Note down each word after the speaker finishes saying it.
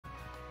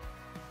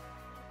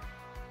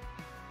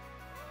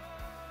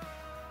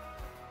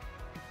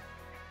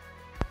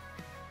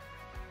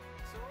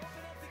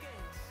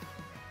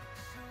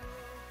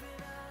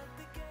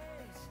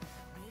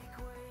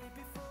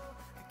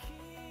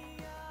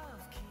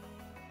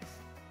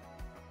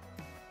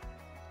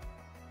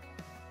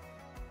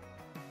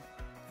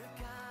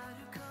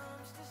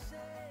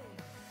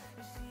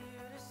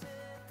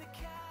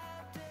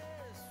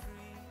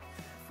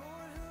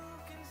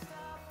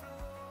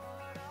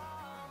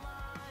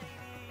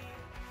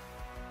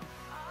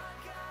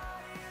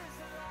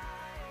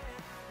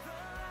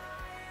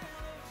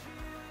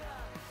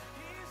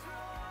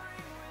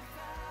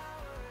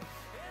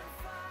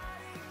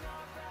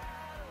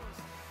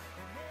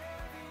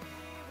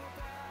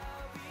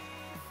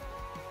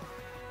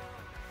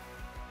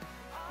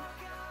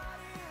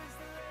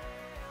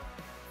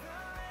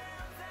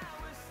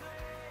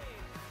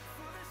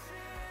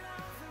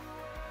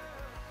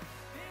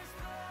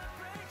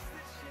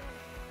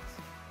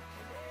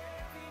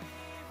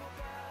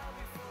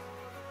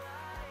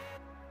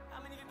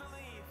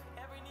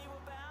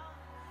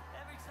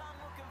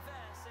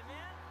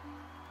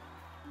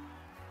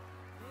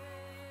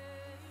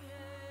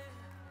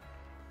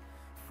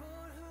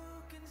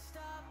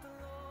stop the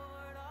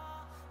Lord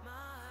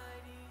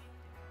Almighty.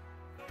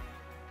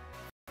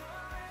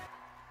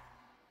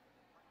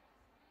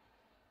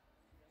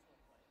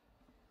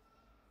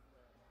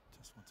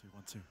 Just 1, 2,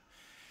 1, 2.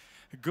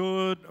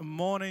 Good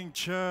morning,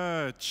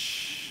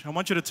 church. I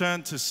want you to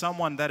turn to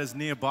someone that is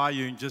nearby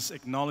you and just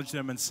acknowledge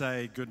them and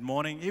say good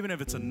morning. Even if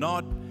it's a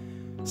nod,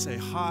 say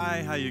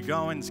hi, how you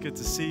going? It's good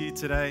to see you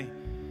today.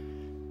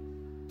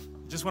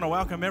 Just want to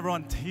welcome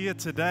everyone here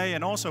today,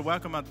 and also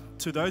welcome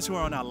to those who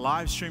are on our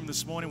live stream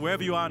this morning.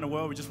 Wherever you are in the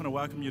world, we just want to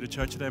welcome you to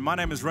church today. My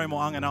name is Ray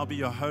Moang, and I'll be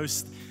your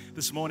host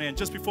this morning. And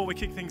just before we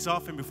kick things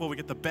off and before we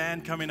get the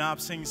band coming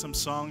up, singing some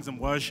songs and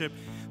worship,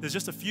 there's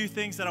just a few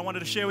things that I wanted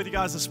to share with you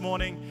guys this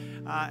morning,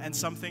 and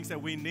some things that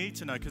we need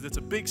to know, because it's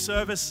a big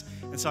service,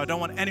 and so I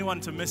don't want anyone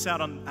to miss out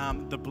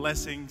on the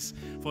blessings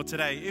for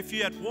today. If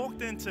you had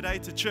walked in today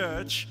to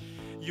church,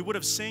 you would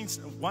have seen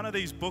one of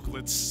these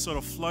booklets sort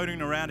of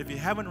floating around. If you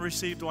haven't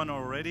received one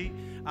already,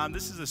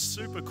 this is a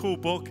super cool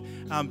book.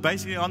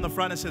 Basically on the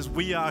front it says,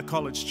 "We are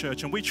College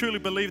Church." And we truly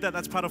believe that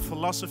that's part of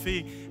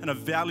philosophy and a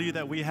value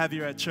that we have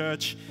here at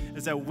church,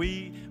 is that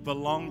we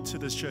belong to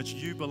this church.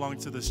 You belong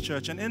to this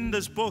church. And in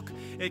this book,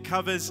 it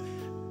covers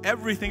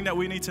everything that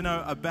we need to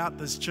know about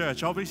this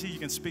church. Obviously, you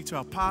can speak to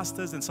our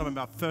pastors and some of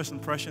our first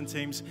impression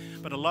teams,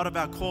 but a lot of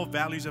our core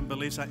values and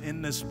beliefs are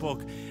in this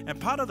book. And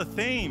part of the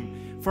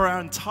theme for our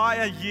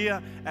entire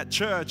year at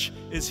church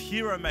is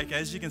Hero Maker.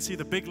 As you can see,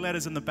 the big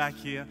letters in the back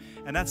here.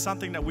 And that's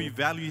something that we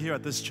value here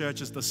at this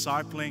church, is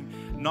discipling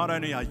not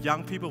only our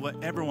young people,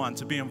 but everyone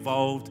to be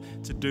involved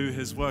to do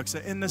His work. So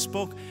in this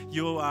book,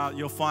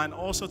 you'll find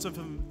all sorts of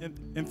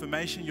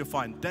information. You'll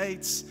find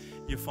dates,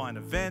 you'll find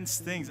events,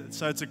 things.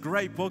 So it's a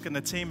great book, and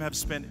the team have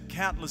spent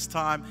countless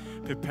time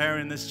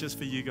preparing this just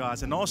for you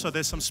guys. And also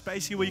there's some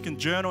space here where you can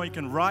journal, you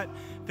can write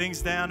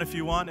things down if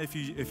you want, if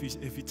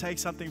you take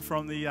something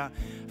from the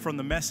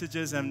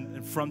messages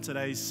and from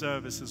today's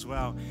service as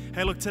well.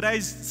 Hey, look,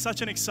 today's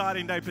such an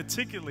exciting day,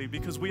 particularly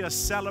because we are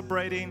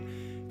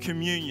celebrating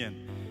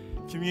communion.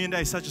 Communion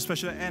Day is such a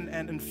special day,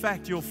 and in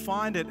fact, you'll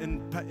find it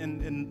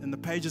in the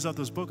pages of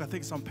this book. I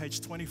think it's on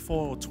page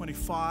 24 or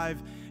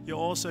 25. You'll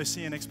also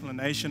see an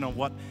explanation of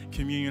what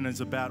communion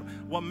is about.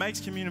 What makes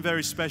communion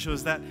very special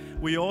is that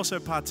we also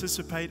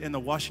participate in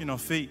the washing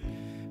of feet.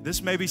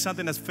 This may be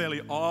something that's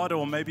fairly odd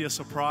or maybe a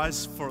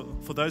surprise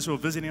for those who are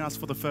visiting us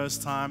for the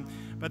first time,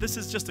 but this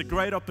is just a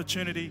great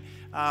opportunity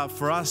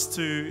for us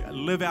to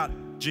live out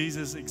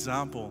Jesus'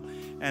 example.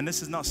 And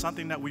this is not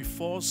something that we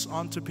force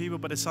onto people,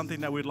 but it's something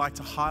that we'd like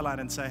to highlight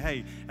and say,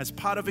 hey, as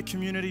part of a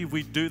community,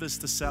 we do this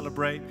to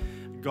celebrate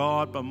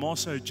God, but more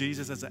so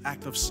Jesus as an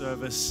act of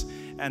service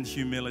and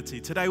humility.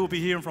 Today we'll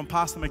be hearing from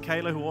Pastor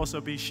Michaela, who will also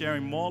be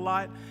sharing more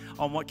light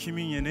on what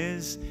communion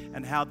is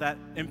and how that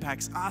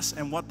impacts us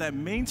and what that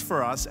means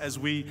for us as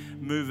we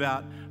move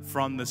out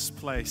from this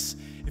place.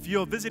 If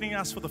you're visiting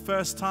us for the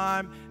first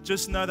time,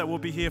 just know that we'll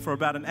be here for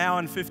about an hour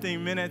and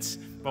 15 minutes.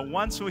 But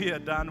once we are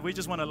done, we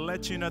just want to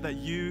let you know that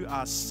you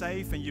are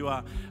safe and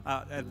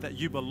that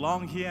you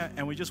belong here.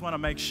 And we just want to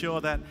make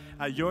sure that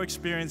your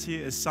experience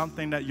here is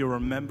something that you'll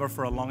remember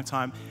for a long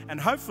time and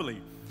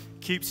hopefully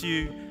keeps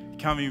you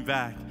coming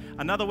back.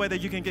 Another way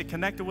that you can get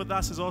connected with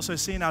us is also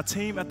seeing our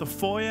team at the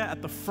foyer,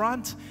 at the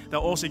front. They'll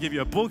also give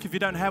you a book if you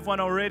don't have one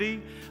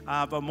already,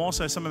 but more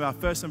so some of our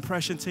first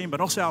impression team,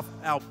 but also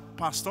our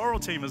pastoral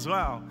team as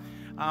well.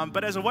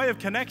 But as a way of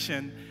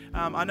connection,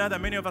 I know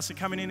that many of us are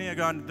coming in here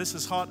going, this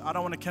is hot, I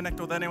don't want to connect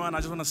with anyone, I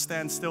just want to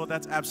stand still.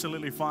 That's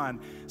absolutely fine.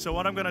 So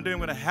what I'm going to do, I'm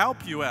going to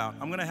help you out.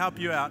 I'm going to help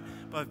you out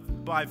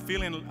by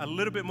feeling a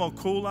little bit more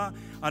cooler.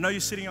 I know you're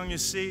sitting on your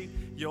seat,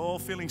 you're all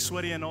feeling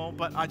sweaty and all,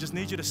 but I just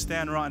need you to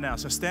stand right now.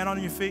 So stand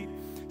on your feet.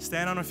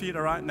 Stand on your feet,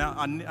 all right? Now,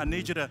 I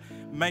need you to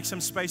make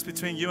some space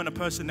between you and the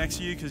person next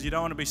to you, because you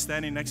don't want to be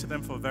standing next to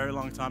them for a very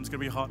long time. It's going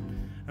to be hot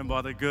and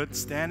bothered. Good.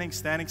 Standing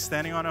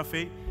on our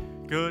feet.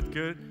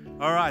 Good.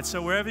 All right,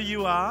 so wherever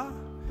you are,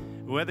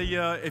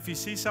 if you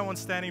see someone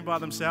standing by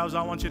themselves,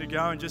 I want you to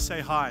go and just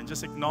say hi and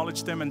just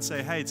acknowledge them and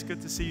say, hey, it's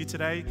good to see you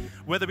today.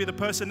 Whether it be the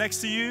person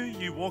next to you,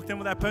 you walked in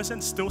with that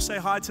person, still say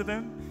hi to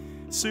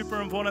them.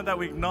 Super important that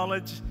we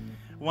acknowledge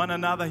one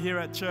another here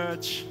at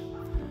church.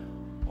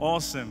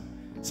 Awesome.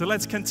 So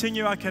let's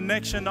continue our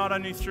connection, not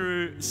only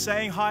through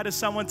saying hi to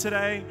someone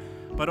today,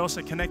 but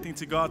also connecting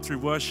to God through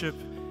worship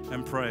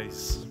and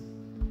praise.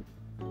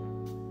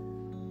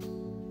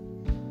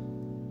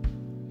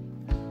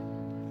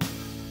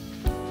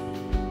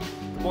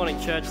 Good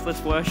morning, church.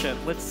 Let's worship.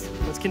 Let's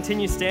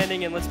continue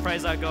standing and let's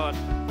praise our God.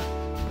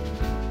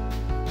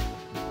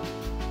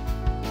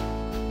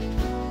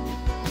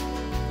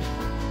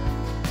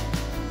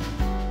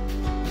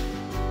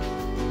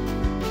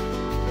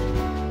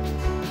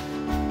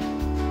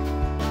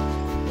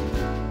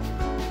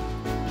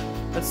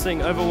 Let's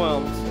sing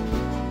Overwhelmed.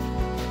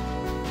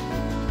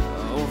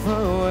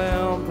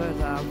 Overwhelmed,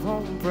 but I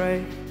won't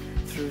break.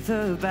 Through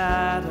the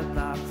battle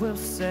I will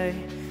say,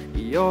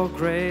 your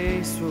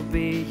grace will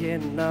be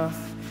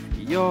enough.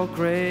 Your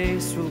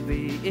grace will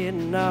be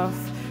enough.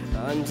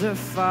 Under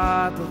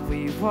fire, but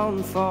we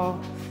won't fall.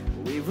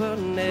 We will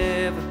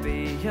never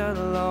be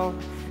alone.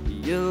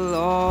 You'll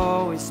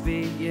always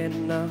be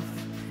enough.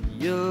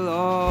 You'll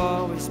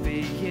always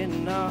be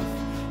enough.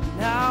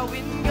 Now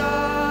in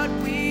God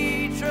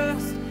we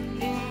trust,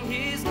 in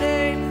His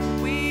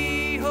name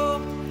we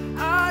hope.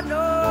 I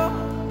know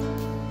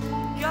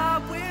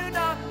God will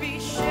not be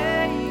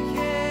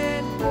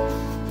shaken.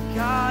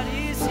 God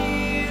is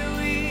here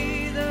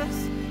with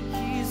us.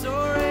 He's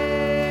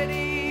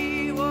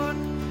already won.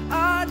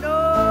 I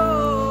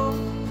know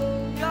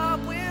God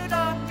will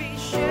not be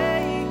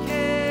shaken.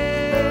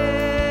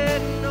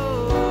 No.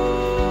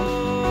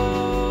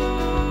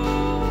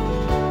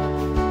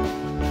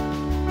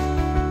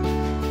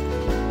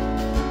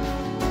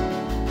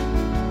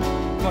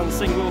 Come on,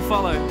 sing, we'll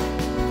follow.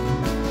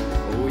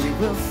 We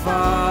will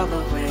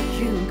follow where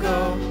you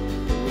go.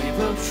 We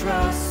will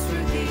trust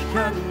through the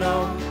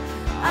unknown.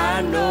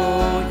 I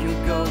know you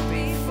go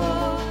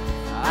before.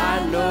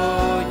 I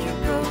know you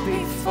go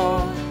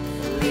before.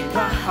 Lead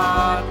my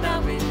heart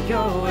now in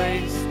your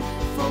ways,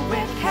 for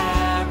we're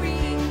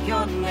carrying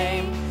your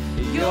name.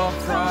 Your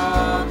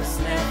promise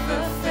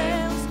never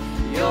fails.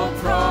 Your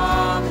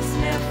promise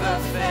never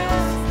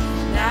fails.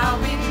 Now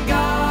in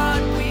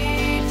God we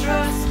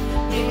trust,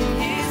 in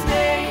His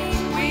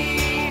name we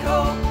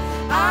hope.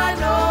 I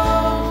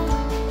know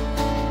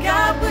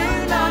God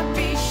will not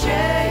be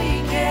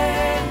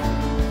shaken.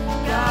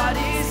 God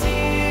is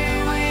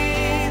here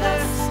with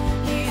us.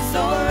 He's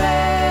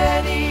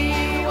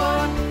already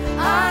won.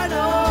 I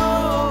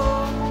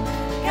know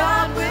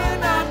God will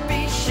not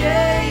be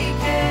shaken.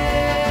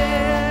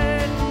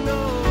 No.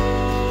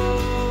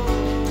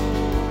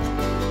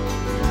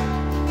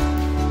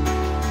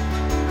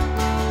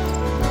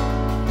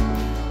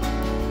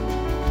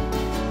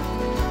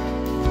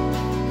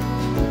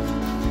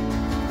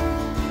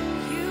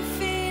 You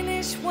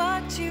finish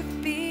what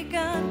you've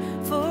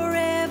begun,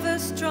 forever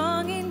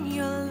strong in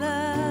your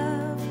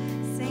love.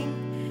 Sing,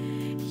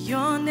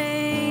 your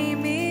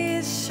name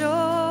is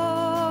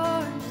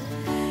sure,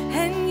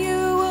 and you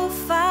will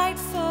fight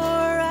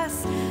for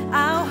us,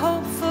 our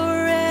hope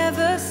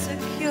forever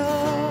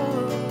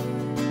secure.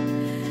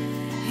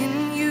 In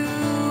you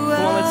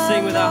Come on, let's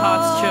sing with our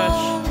hearts, church.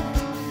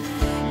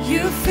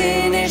 you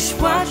finish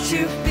what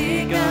you've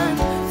begun,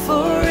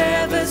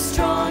 forever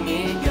strong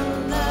in your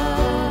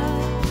love.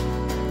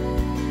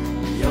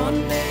 Your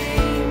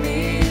name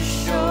is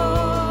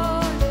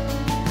sure,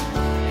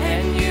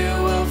 and you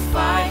will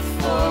fight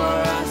for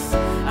us,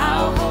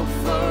 our hope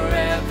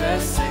forever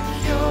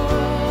secure.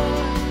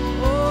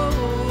 Oh,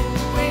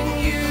 when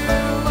you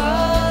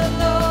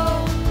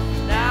alone,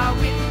 now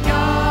in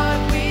God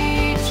we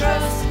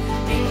trust,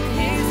 in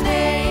His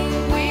name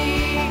we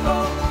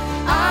hope.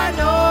 I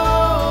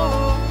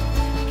know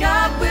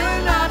God will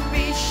not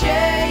be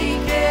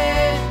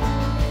shaken.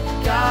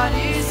 God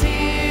is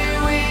here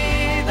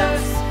with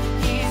us.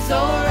 He's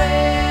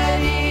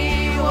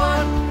already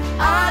won.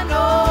 I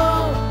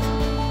know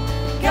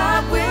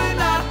God will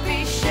not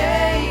be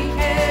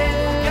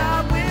shaken.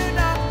 God will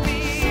not be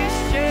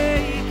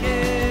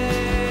shaken.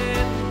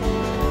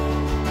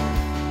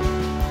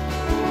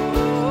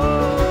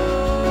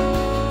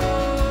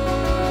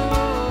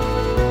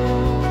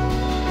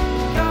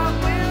 God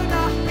will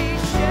not be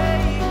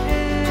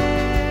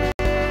shaken.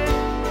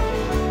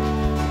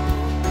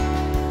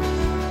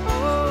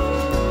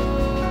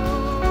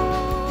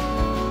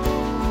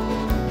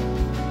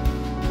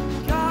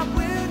 God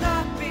will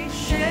not be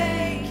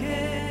shaken.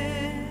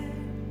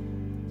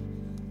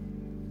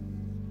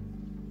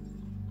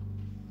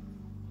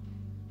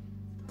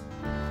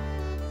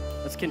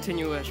 Let's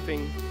continue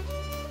worshiping.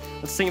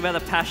 Let's sing about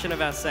the passion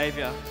of our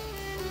Savior.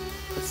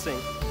 Let's sing.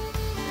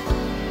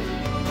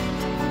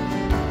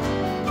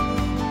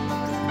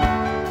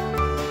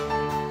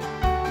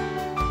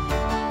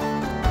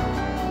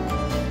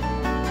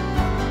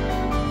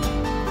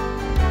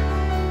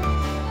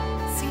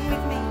 Sing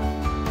with me.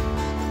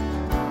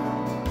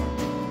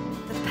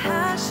 The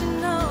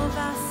passion of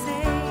our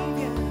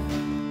Savior,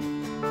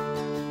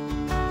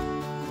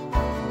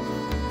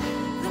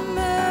 the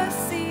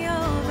mercy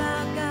of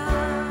our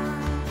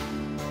God,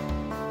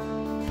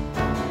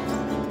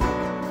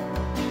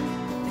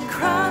 the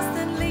cross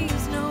that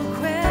leaves no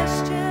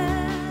question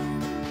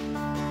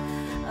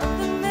of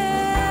the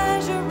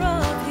measure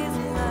of His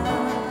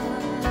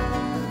love.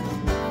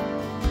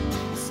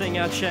 Sing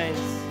our chains.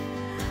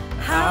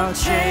 Our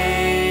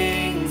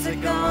chains are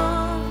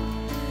gone,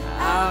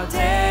 our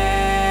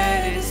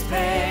debt is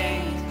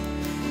paid,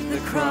 the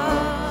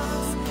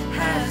cross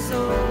has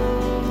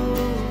overthrown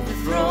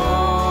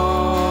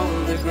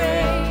the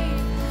grave.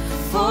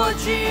 For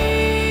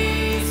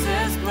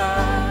Jesus'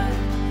 blood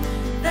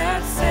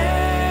that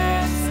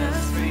sets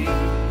us free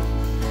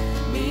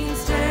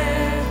means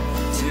death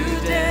to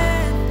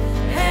death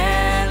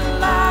and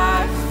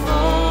life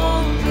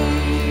for me.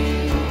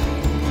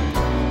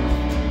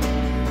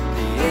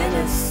 The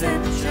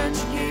innocent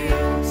judge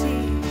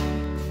guilty,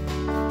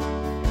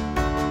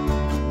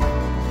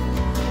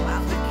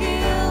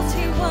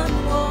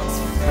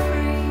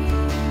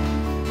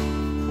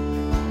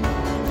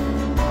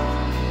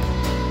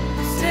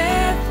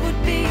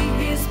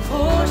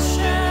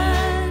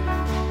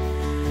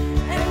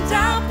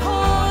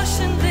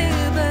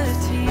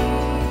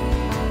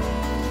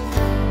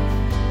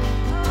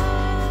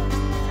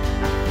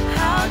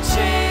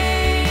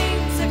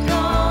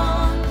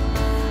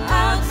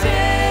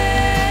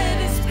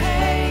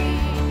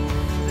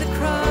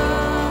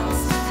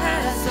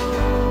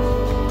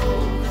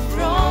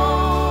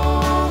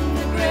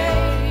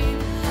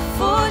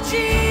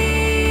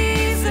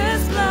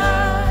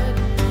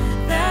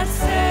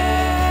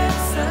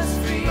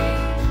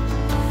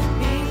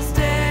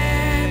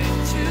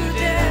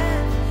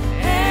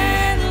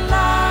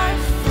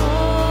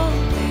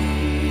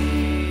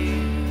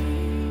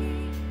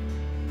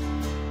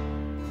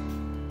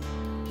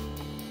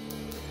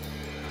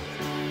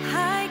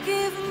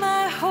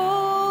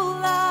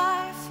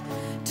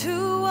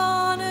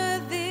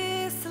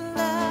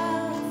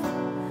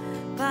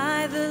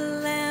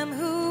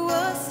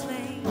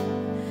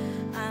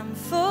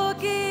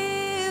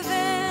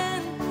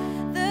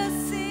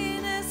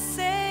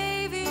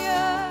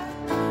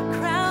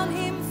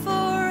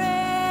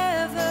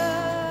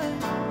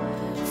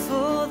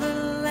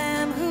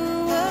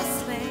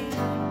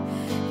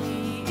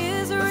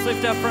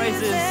 lift our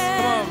praises.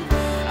 Come on.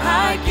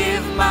 I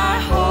give my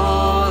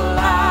whole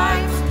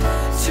life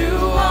to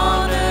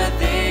honor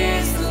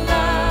this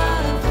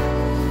love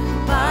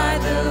by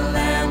the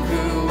Lamb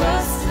who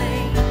was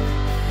slain.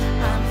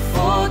 I'm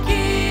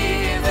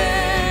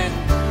forgiven,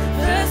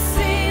 the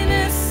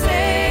sinner's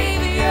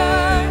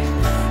Savior,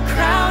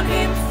 crown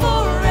him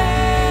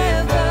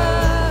forever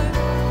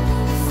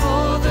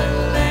for the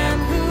Lamb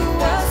who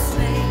was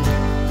slain.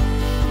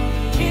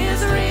 He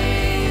is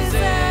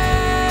risen.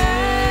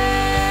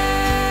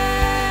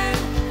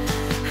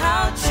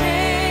 How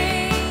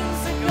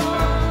chains are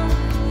gone,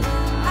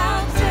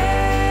 our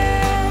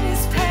debt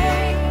is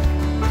paid.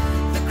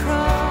 The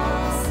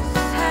cross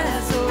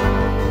has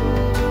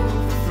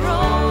overthrown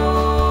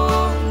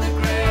the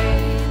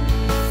grave.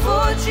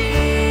 For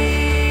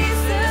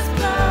Jesus'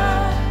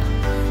 blood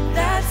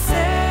that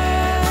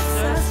sets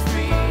us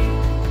free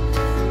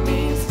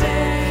means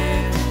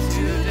death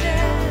to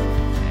death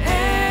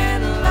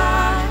and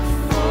life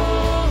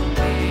for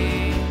me.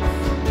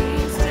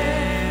 Means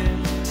death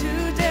to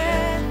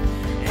death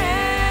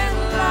and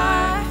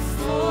life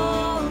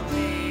for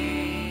me.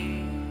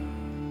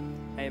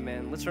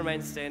 Amen. Let's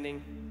remain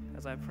standing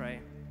as I pray.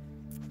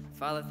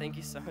 Father, thank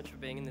you so much for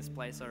being in this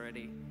place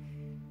already.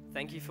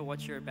 Thank you for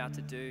what you're about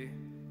to do.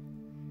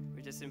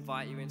 We just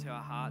invite you into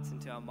our hearts,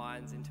 into our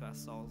minds, into our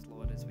souls,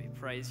 Lord, as we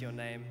praise your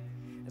name,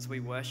 as we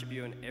worship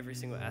you in every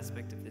single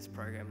aspect of this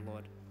program,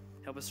 Lord.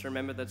 Help us to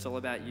remember that it's all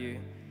about you,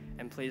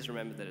 and please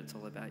remember that it's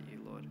all about you,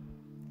 Lord.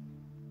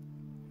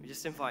 We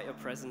just invite your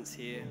presence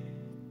here.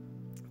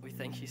 We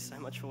thank you so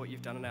much for what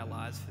you've done in our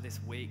lives for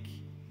this week.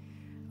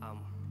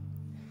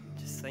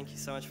 Just thank you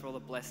so much for all the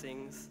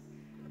blessings.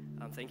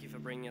 Thank you for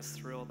bringing us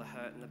through all the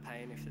hurt and the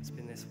pain if it's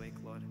been this week,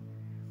 Lord.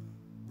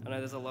 I know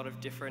there's a lot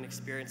of different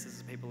experiences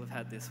that people have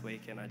had this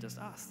week, and I just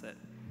ask that,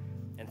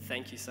 and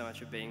thank you so much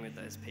for being with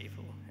those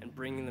people and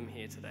bringing them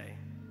here today.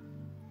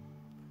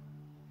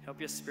 Help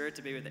your spirit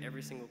to be with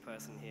every single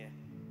person here.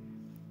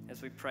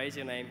 As we praise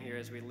your name here,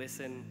 as we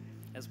listen,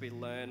 as we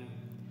learn,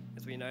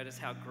 as we notice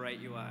how great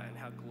you are and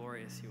how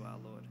glorious you are,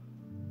 Lord.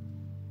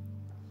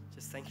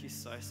 Just thank you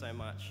so, so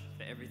much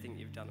for everything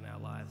you've done in our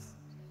lives.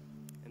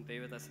 And be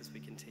with us as we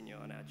continue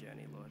on our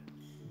journey, Lord.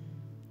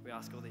 We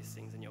ask all these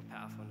things in your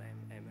powerful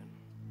name. Amen.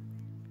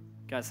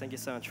 Guys, thank you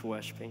so much for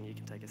worshiping. You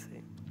can take a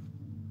seat.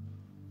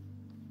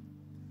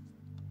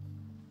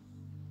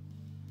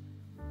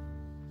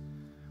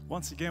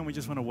 Once again, we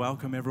just want to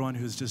welcome everyone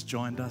who's just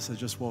joined us, has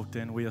just walked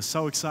in. We are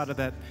so excited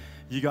that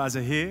you guys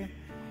are here.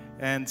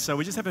 And so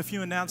we just have a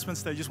few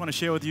announcements that I just want to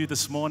share with you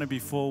this morning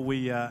before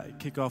we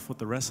kick off with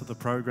the rest of the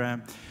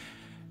program.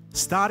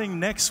 Starting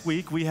next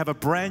week, we have a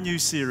brand new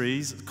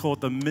series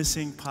called The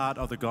Missing Part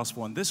of the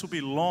Gospel. And this will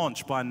be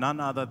launched by none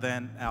other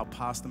than our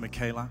pastor,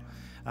 Michaela.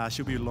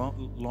 She'll be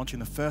launching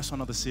the first one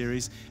of the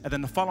series. And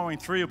then the following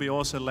three will be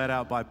also led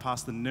out by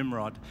Pastor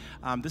Nimrod.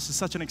 This is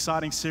such an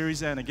exciting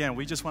series. And again,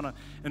 we just want to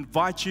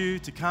invite you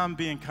to come,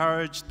 be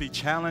encouraged, be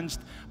challenged,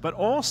 but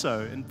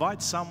also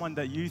invite someone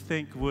that you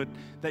think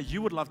that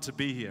you would love to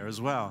be here as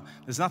well.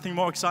 There's nothing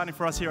more exciting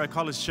for us here at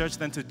College Church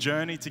than to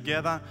journey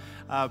together,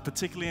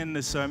 particularly in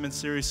this sermon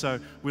series. So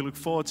we look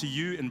forward to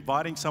you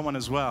inviting someone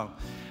as well.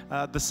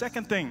 The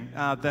second thing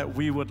that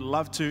we would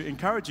love to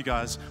encourage you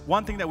guys,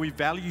 one thing that we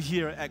value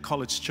here at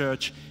College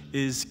Church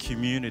is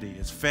community,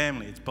 it's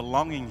family, it's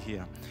belonging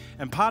here.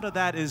 And part of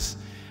that is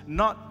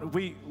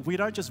we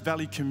don't just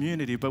value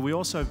community, but we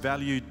also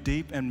value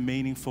deep and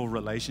meaningful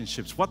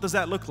relationships. What does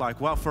that look like?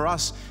 Well, for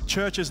us,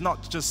 church is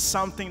not just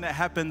something that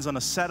happens on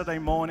a Saturday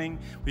morning.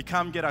 We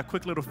come, get our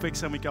quick little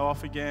fix, and we go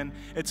off again.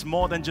 It's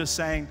more than just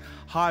saying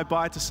hi,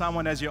 bye to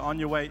someone as you're on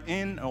your way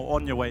in or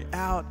on your way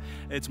out.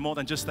 It's more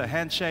than just a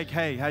handshake.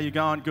 Hey, how you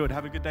going? Good.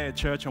 Have a good day at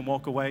church and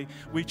walk away.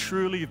 We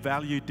truly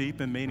value deep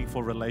and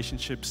meaningful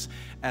relationships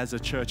as a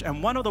church.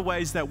 And one of the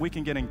ways that we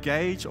can get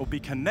engaged or be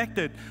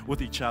connected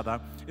with each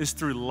other is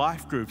through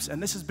life groups.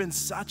 And this has been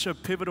such a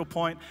pivotal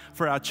point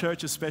for our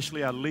church,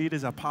 especially our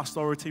leaders, our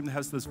pastoral team that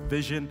has this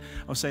vision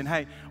of saying,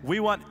 hey, we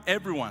want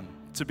everyone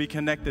to be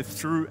connected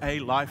through a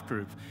life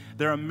group.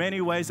 There are many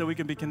ways that we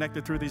can be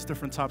connected through these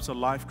different types of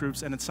life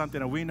groups, and it's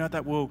something that we know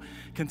that will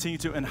continue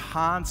to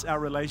enhance our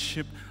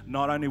relationship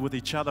not only with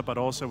each other but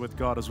also with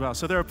God as well.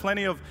 So there are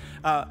plenty of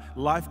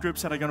life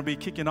groups that are going to be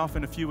kicking off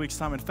in a few weeks'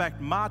 time. In fact,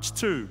 March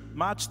 2,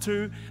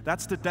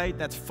 that's the date.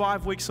 That's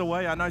 5 weeks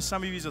away. I know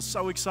some of you are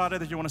so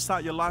excited that you want to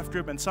start your life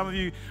group, and some of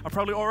you are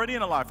probably already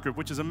in a life group,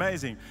 which is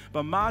amazing.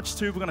 But March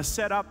 2, we're going to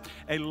set up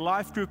a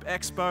life group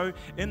expo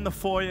in the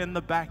foyer in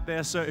the back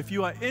there. So if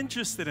you are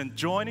interested in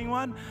joining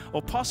one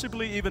or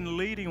possibly even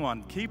leading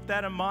one, keep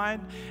that in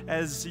mind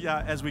as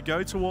we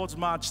go towards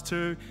March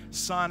 2.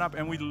 Sign up,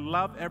 and we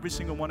love every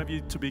single one of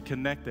you to be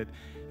connected.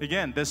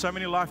 Again, there's so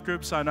many life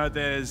groups. I know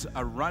there's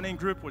a running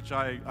group, which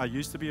I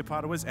used to be a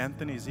part of. Where's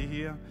Anthony? Is he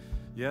here?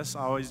 Yes,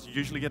 I always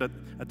usually get a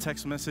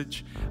text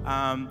message.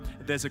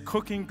 There's a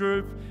cooking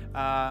group.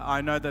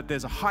 I know that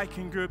there's a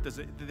hiking group.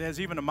 There's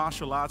even a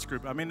martial arts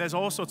group. I mean, there's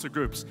all sorts of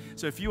groups.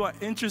 So if you are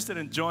interested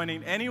in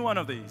joining any one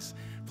of these,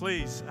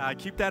 please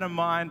keep that in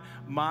mind.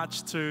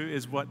 March 2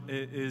 is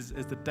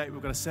the date we're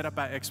going to set up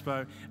our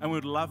expo, and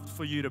we'd love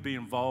for you to be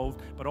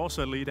involved, but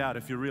also lead out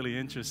if you're really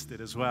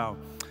interested as well.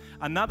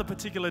 Another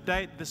particular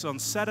date, this is on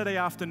Saturday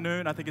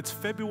afternoon. I think it's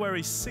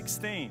February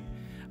 16.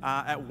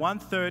 At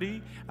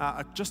 1:30,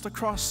 just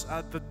across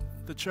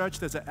the church,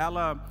 there's an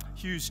Ella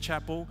Hughes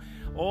Chapel.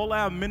 All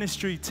our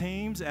ministry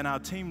teams and our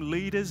team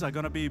leaders are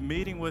going to be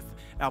meeting with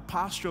our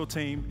pastoral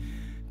team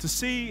to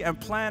see and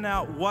plan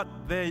out what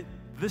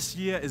this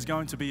year is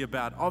going to be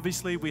about.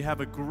 Obviously, we have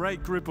a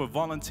great group of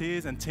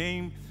volunteers and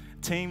team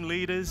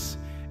leaders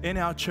in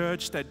our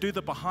church that do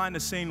the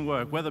behind-the-scene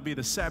work, whether it be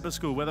the Sabbath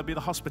school, whether it be the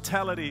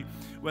hospitality,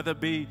 whether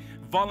it be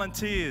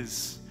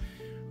volunteers.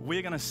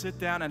 We're going to sit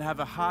down and have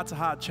a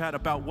heart-to-heart chat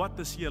about what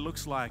this year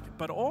looks like,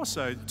 but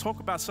also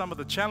talk about some of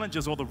the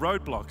challenges or the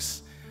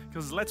roadblocks.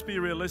 Because let's be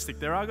realistic,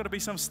 there are going to be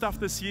some stuff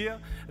this year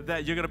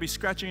that you're going to be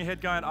scratching your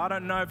head going, I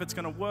don't know if it's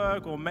going to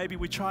work, or maybe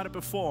we tried it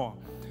before.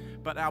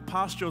 But our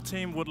pastoral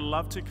team would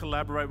love to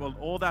collaborate with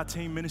all our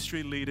team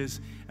ministry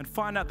leaders and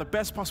find out the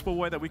best possible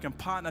way that we can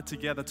partner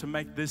together to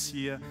make this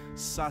year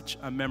such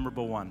a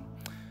memorable one.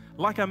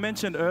 Like I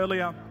mentioned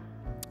earlier,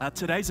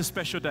 today's a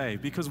special day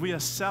because we are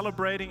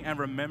celebrating and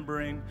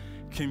remembering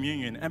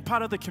communion. And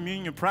part of the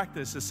communion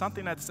practice is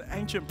something that's an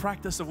ancient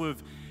practice that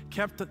we've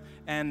kept,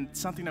 and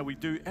something that we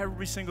do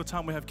every single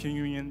time we have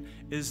communion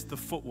is the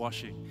foot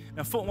washing.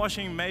 Now, foot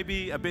washing may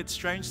be a bit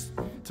strange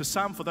to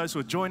some for those who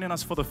are joining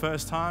us for the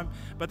first time,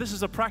 but this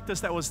is a practice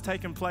that was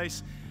taking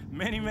place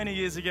many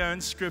years ago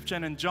in Scripture.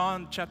 And in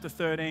John chapter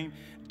 13,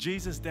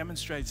 Jesus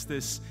demonstrates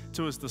this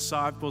to his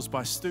disciples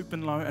by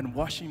stooping low and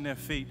washing their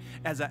feet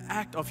as an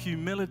act of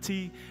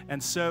humility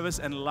and service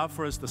and love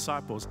for his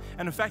disciples.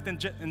 And in fact,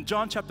 in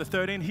John chapter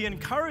 13, he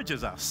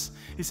encourages us.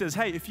 He says,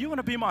 hey, if you want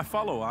to be my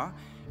follower,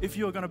 if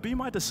you're going to be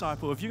my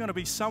disciple, if you're going to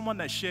be someone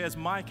that shares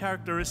my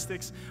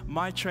characteristics,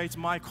 my traits,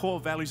 my core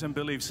values and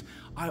beliefs,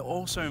 I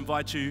also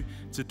invite you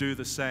to do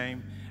the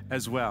same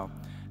as well.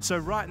 So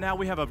right now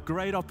we have a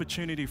great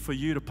opportunity for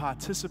you to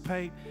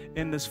participate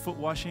in this foot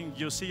washing.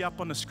 You'll see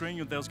up on the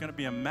screen there's going to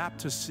be a map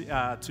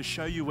to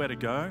show you where to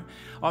go.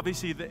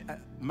 Obviously,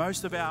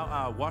 most of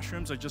our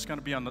washrooms are just going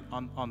to be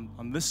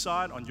on this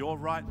side, on your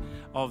right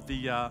of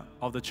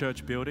the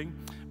church building.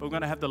 But we're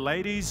going to have the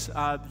ladies.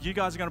 You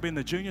guys are going to be in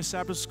the junior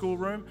Sabbath school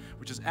room,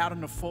 which is out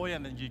in the foyer,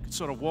 and then you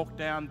sort of walk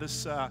down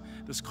this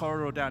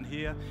corridor down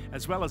here.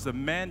 As well as the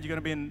men, you're going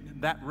to be in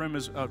that room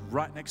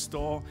right next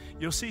door.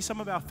 You'll see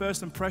some of our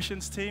first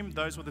impressions team,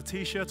 those with the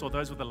t-shirts or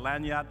those with the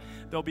lanyard.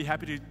 They'll be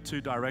happy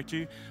to direct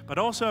you. But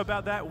also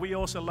about that, we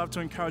also love to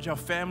encourage our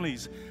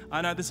families.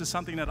 I know this is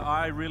something that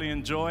I really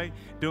enjoy,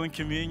 doing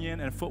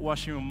communion and foot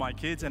washing with my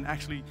kids and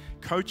actually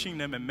coaching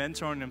them and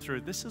mentoring them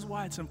through. This is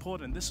why it's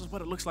important. This is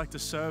what it looks like to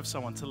serve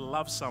someone, to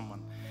love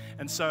someone.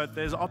 And so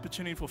there's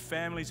opportunity for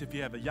families. If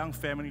you have a young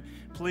family,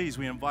 please,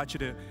 we invite you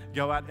to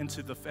go out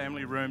into the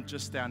family room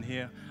just down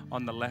here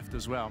on the left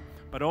as well.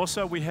 But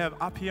also we have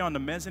up here on the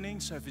mezzanine,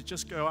 so if you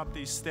just go up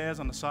these stairs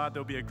on the side,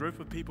 there'll be a group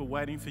of people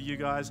waiting for you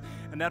guys,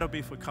 and that'll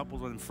be for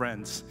couples and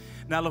friends.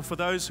 Now look, for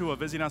those who are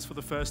visiting us for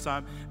the first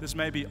time, this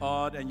may be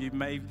odd and you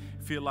may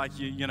feel like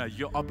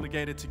you're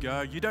obligated to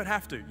go. You don't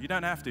have to. You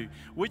don't have to.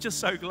 We're just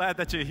so glad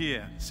that you're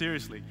here,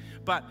 seriously.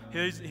 But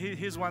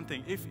here's one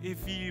thing.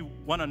 If you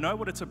want to know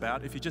what it's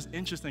about, if you're just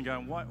interested in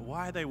going,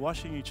 why are they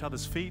washing each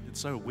other's feet? It's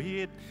so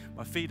weird.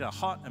 My feet are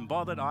hot and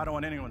bothered. I don't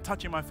want anyone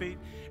touching my feet.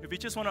 If you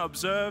just want to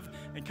observe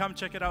and come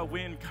check it out,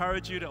 we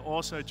encourage you to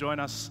also join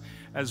us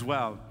as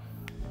well.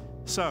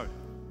 So,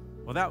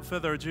 without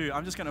further ado,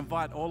 I'm just going to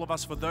invite all of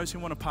us, for those who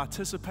want to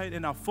participate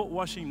in our foot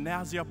washing,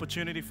 now's the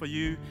opportunity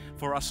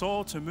for us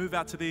all to move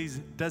out to these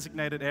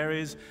designated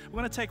areas. We're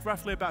going to take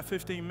roughly about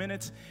 15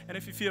 minutes, and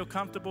if you feel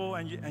comfortable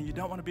and you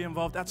don't want to be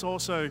involved, that's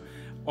also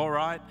all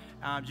right.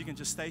 You can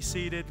just stay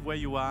seated where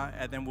you are,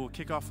 and then we'll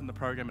kick off in the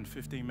program in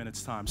 15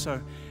 minutes time.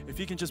 So if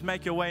you can just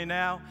make your way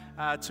now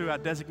to our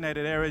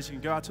designated areas, you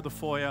can go out to the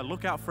foyer,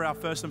 look out for our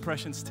First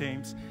Impressions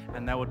teams,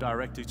 and they will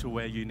direct you to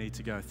where you need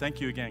to go.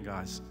 Thank you again,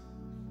 guys.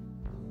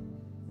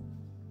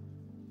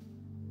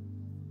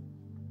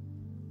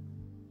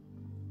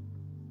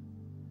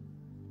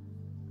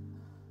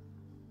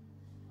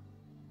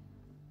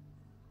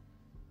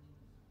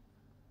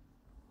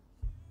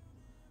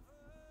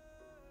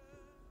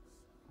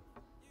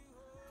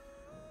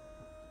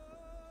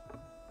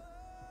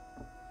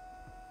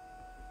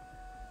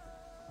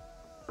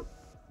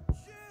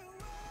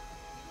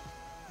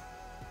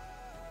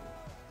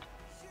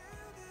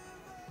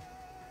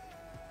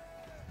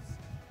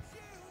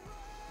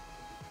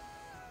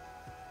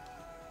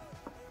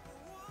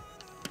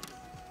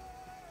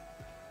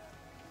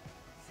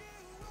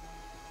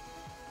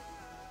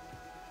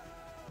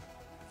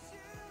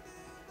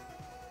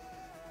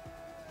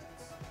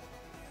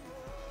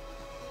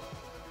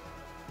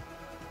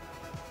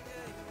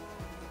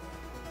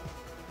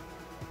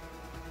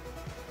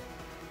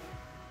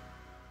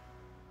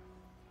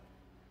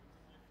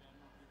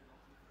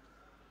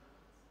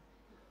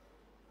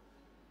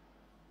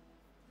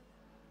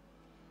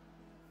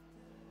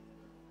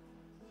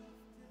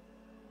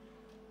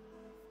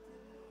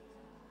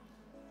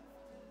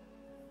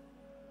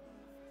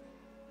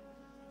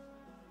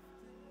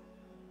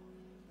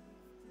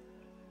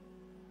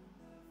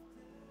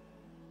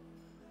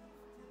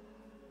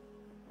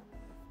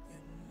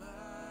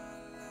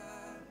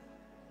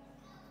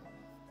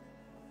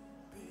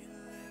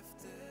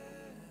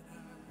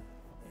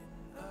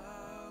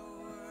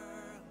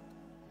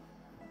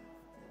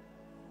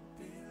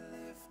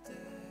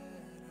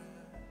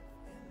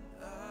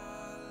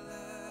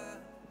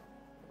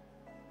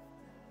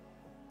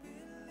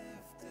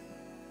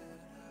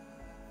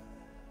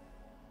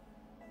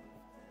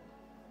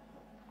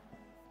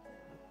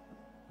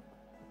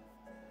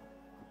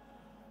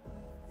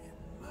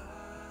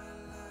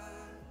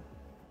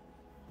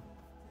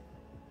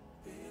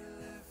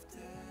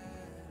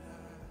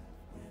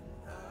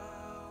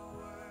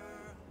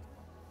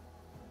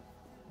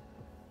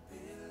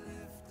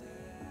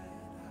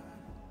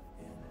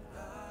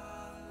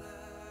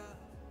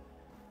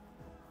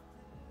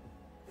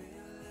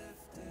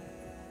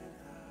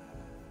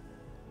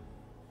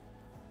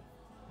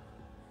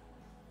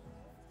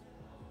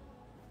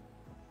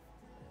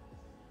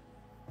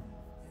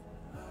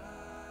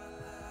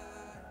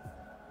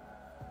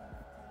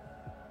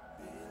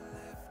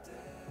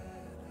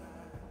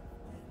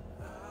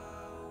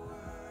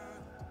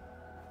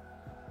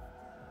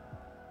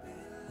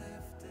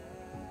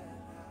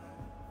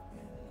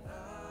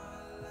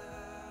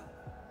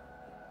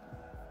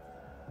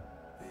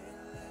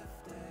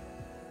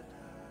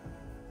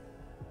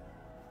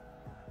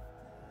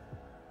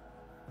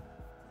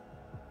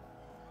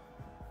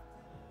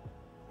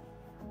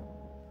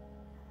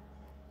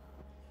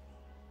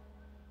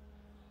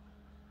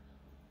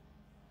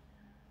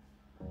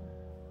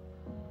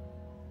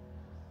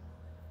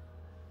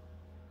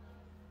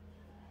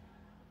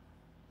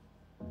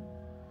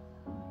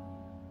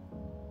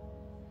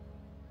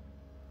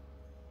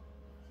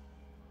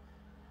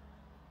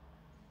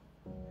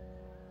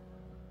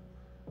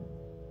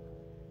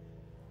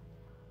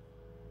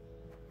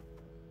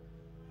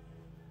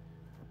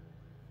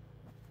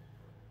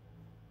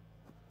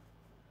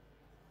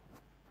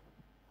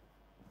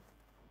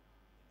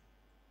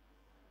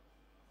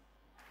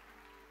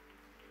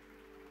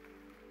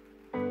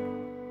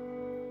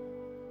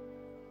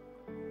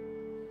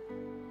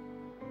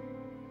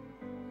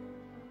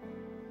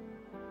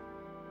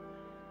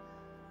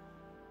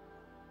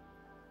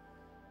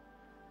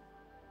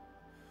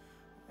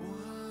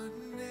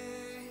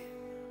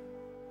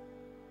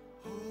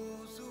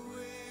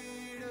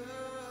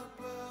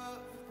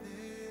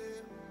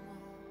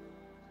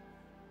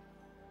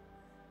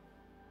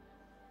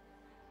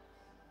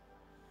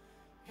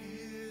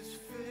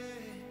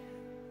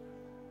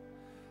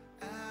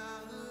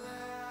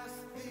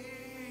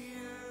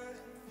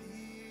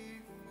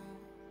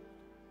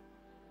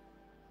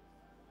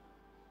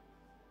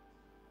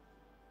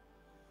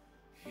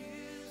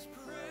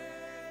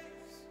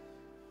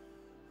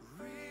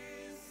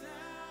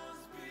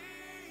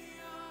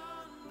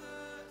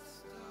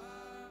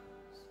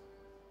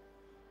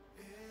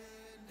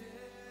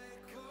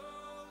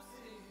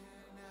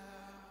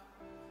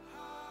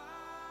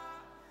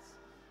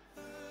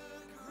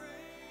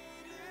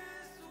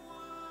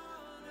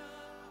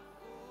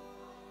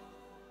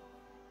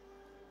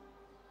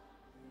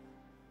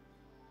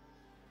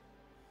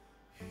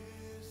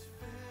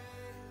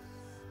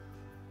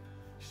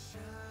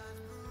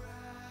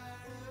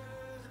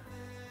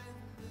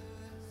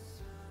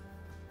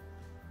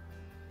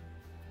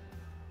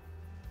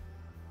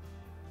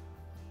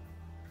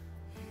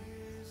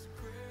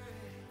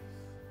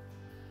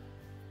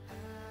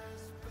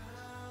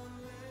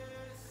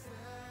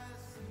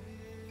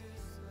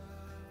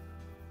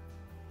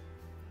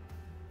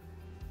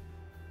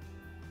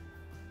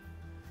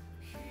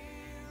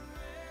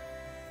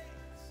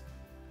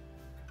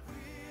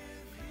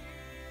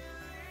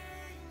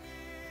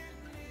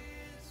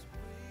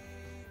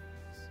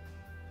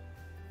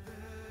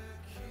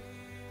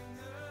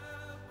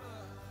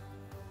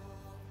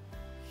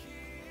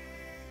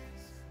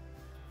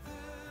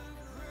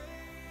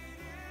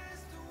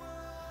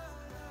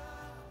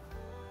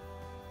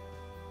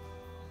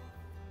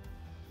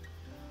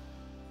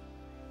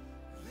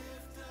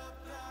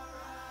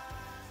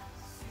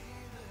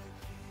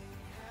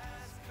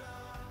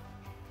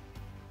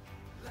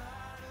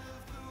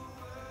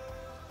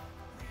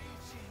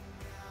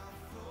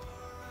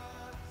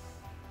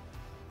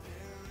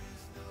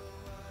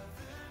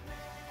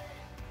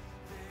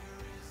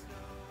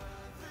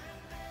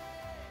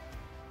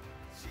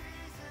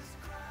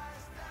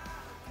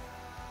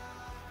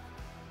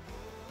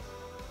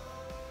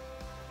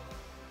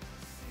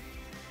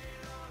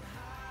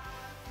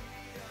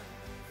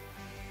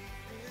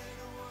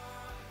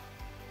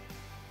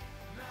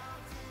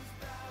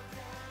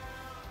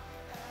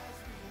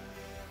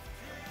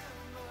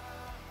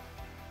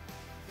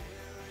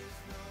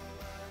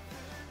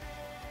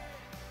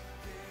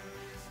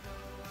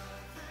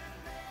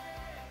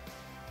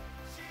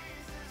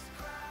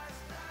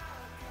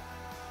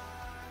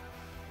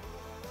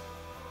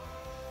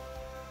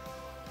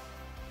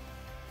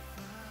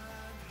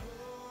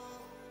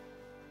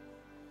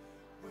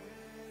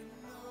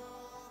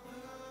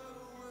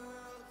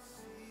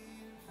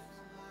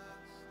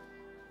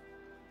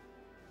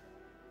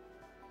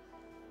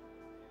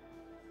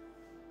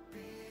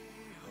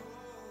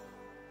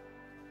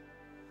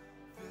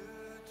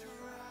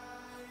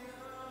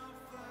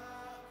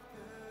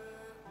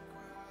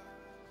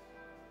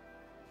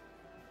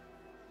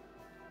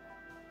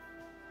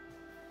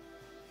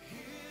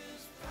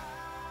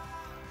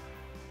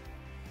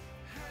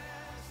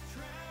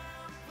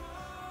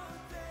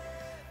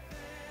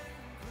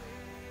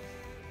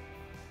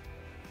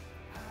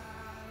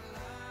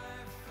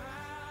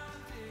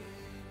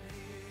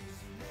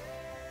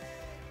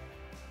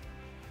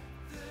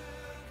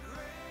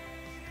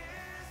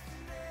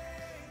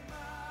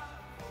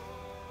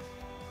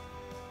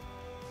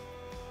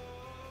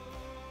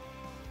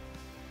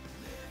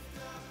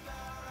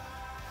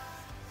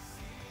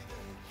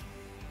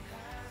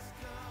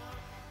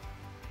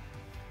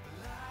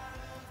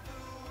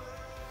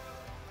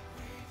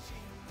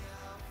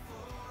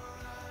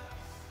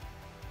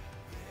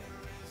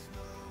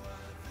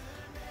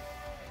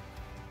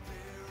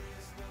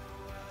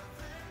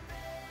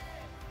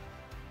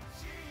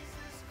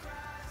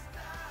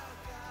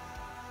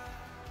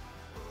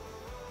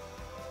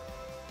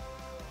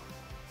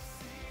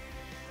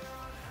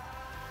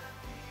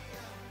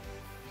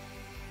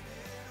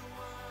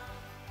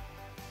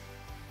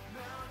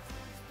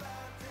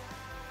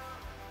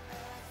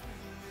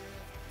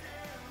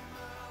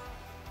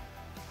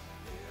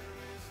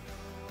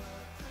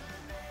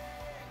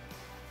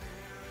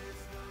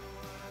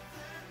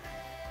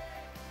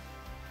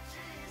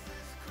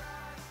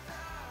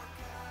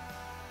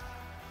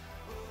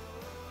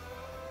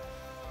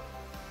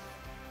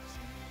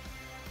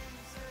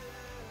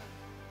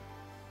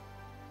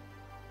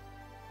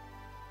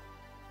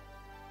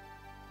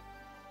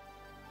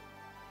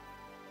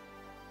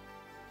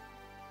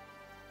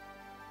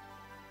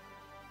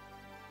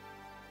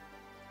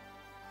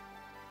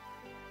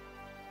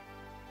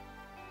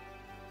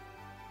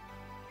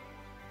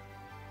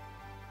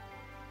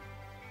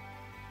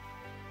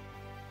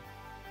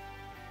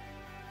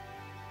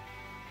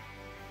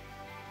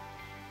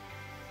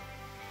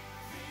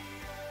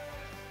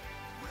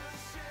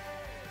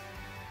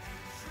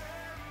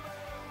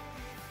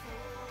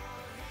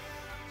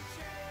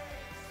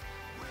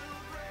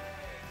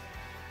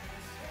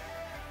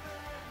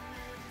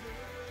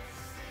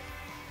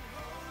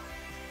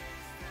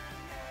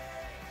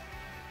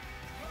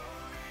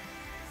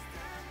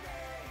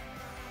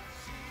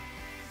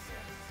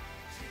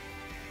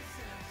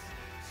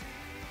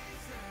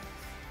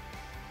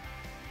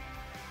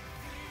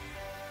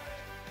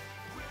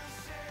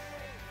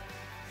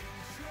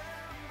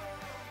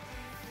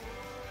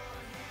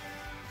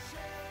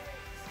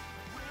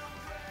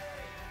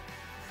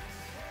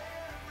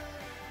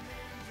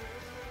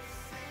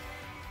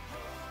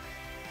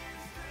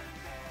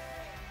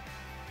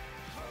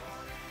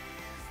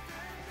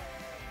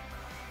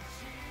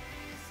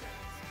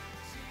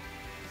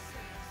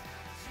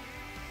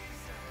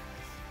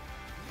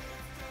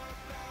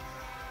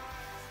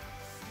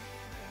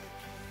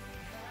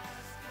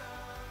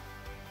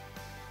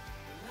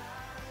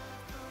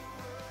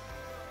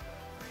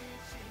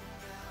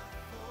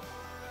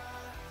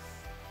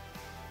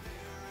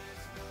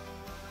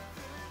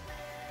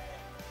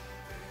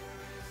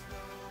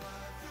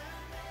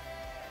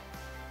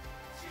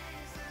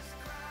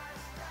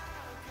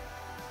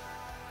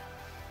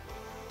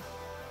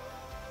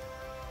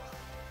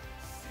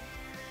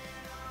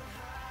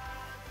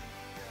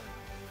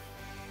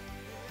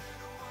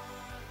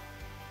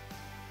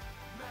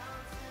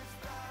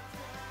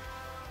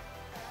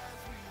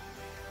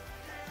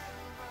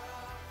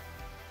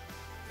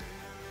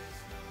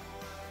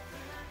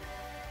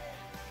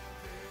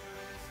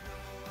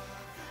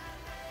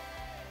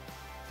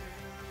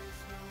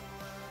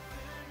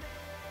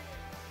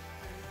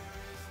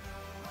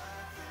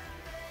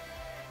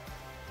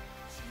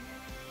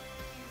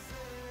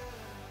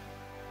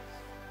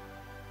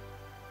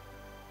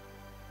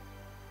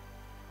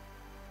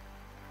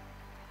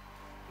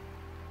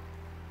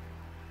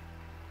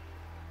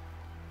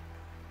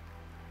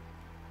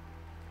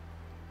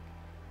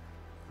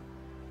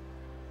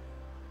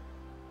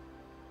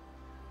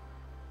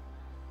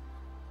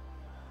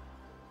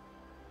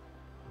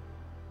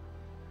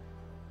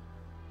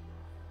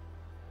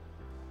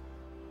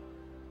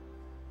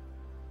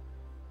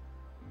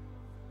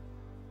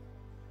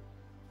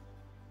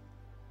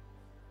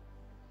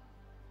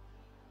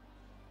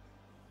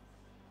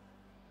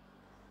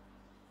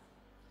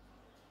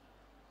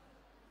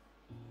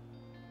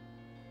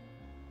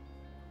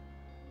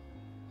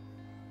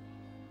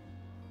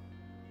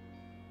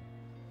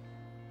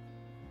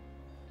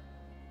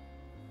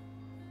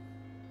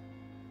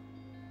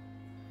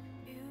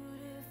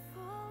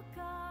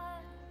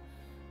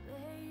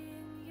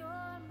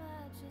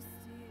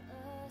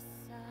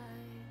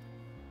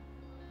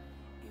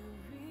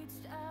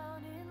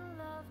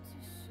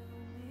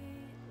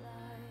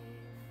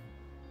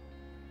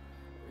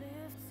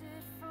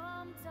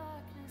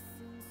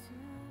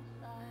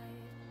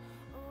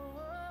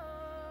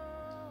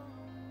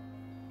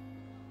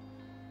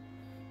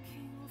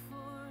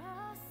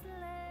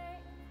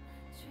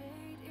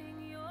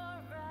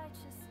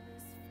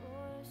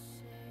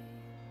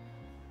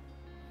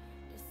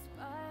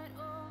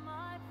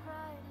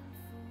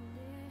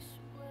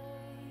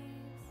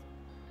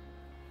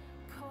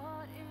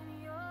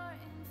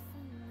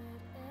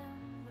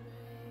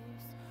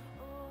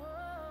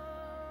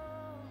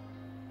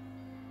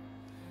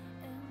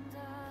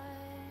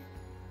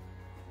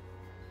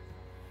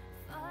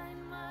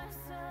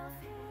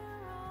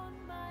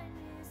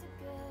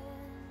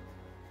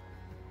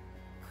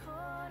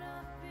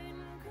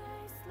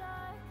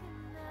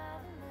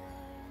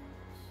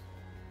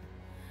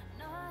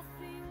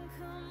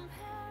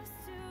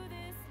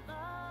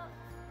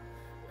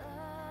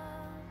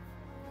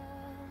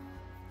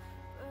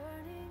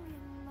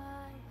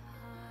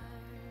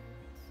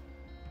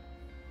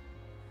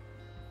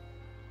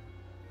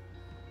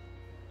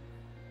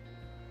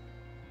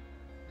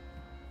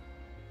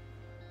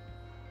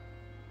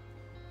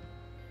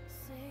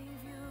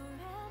 Savior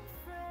and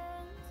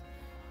friend,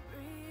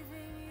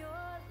 breathing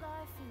your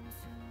life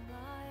into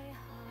my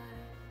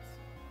heart.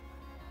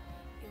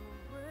 Your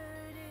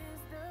word is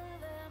the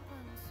lamp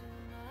unto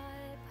my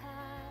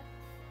path.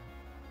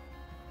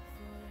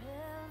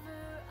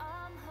 Forever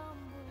I'm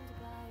humbled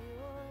by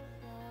your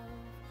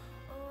love.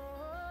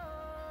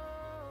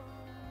 Oh,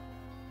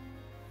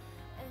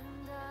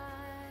 and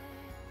I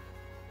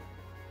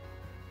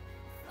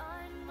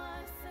find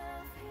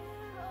myself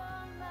here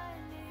on my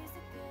knees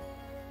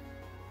again,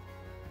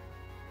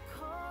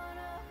 caught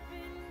up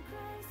in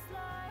grace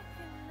like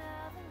an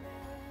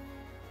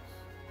avalanche.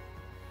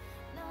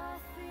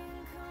 Nothing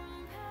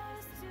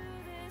compares to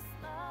this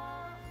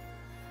love,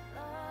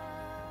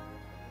 love,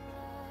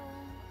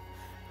 love,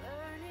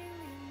 burning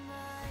in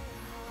my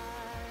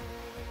heart.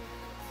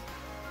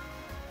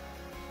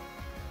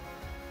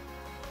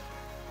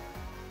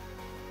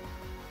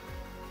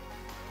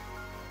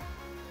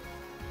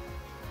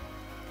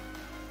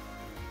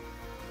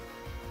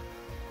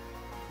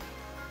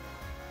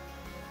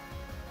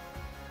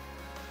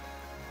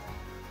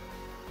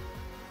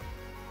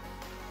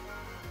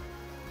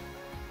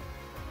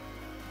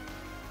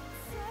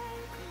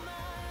 Take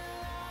my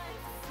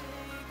life,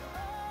 take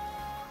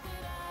all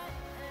that I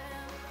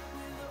am.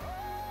 With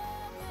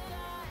all that I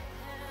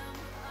am,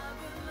 I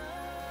will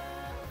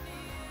love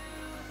you.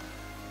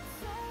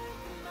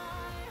 Take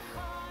my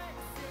heart,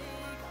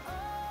 take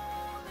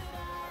all that I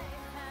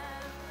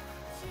have.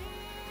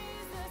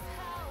 Jesus,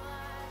 how I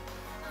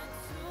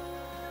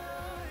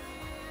adore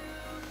you.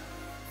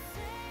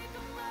 Take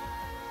my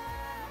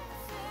life,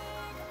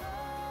 take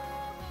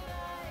all that I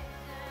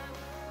am.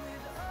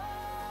 With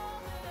all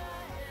that I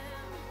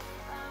am,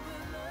 I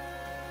will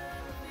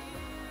love you.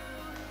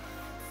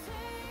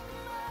 Take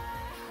my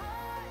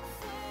heart,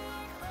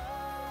 take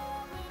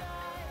all that I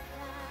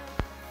have.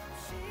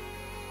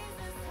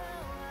 Jesus,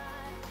 how I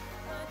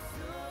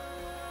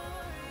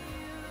adore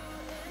you.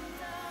 And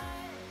I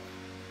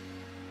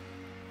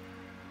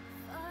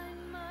find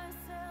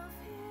myself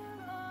here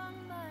on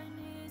my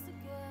knees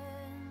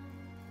again,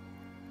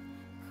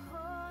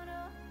 caught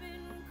up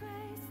in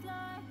grace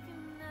like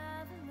an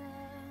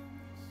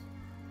avalanche.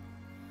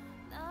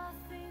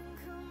 Nothing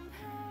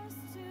compares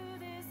to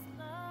this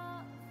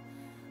love,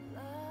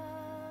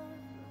 love,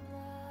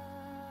 love.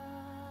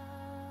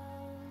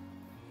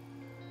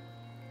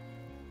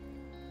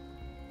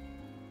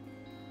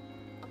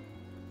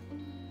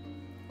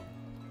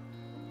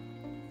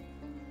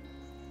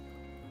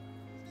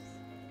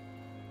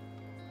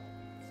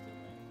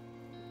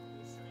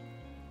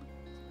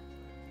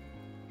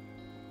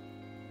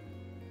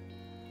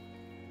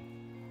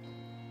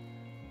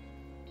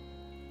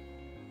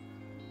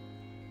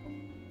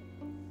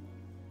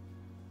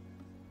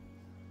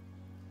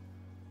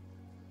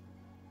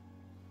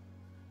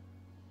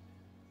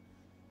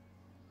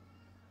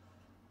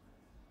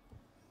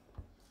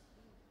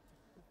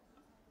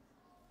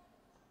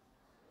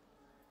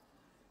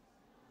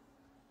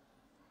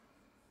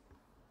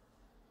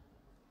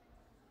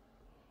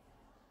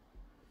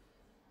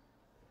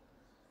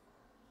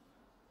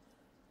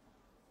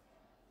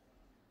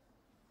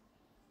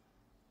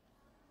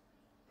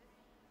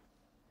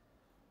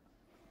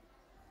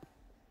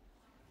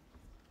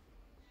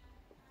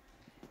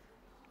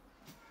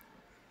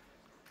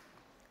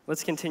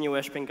 Let's continue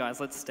worshiping, guys.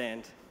 Let's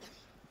stand.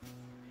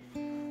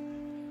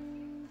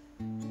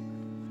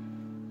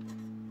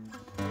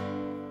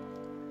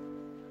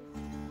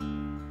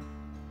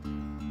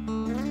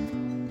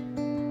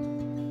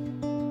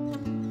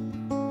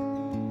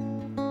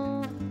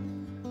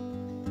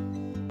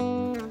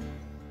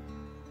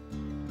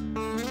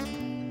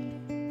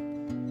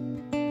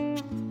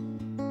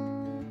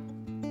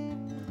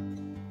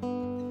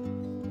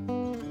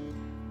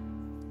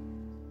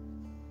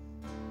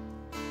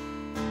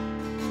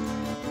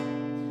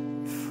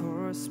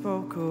 Before I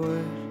spoke a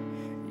word,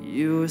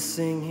 you were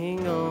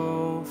singing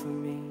over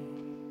me.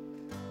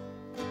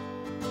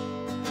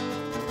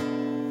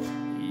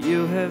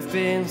 You have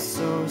been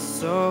so,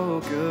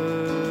 so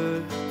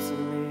good to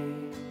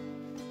me.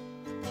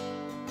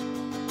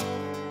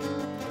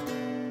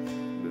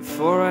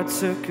 Before I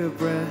took a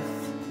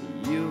breath,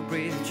 you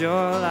breathed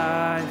your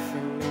life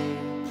in me.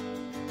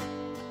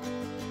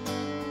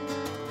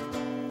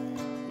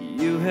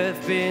 You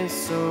have been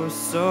so,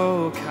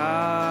 so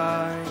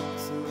kind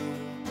to me.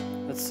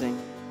 Let's sing.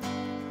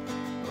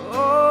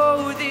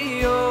 Oh,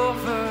 the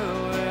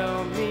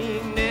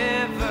overwhelming,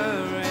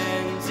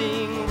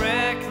 never-ending,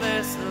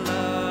 reckless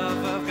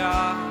love of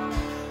God.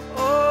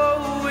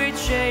 Oh, it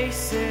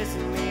chases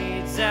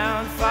me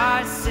down,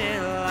 fights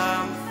till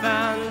I'm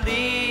found,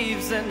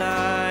 leaves the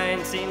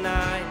 99.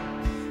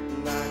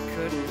 And I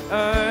couldn't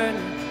earn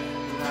it,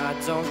 and I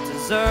don't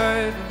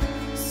deserve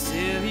it.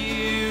 Still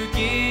you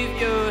give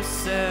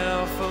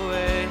yourself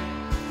away.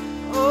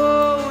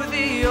 Oh,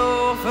 the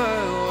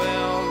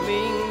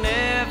overwhelming,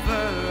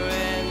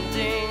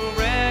 never-ending,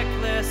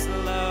 reckless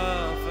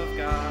love of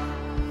God.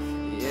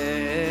 Yeah,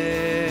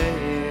 yeah.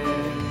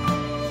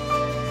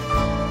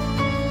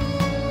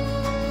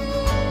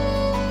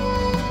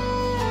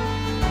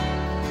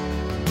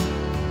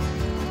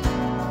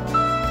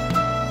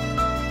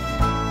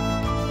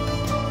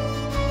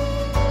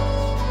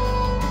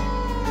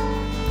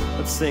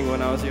 Let's sing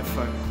When I Was Your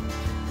Foe.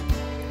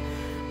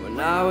 When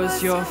I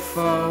was your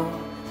foe,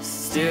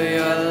 still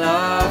your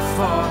love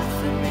fought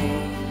for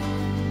me.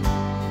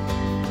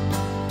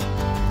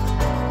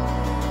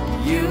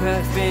 You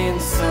have been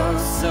so,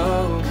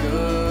 so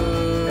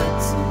good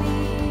to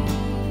me.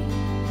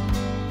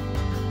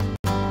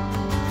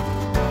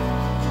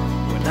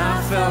 When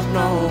I felt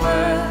no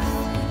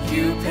worth,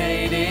 you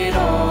paid it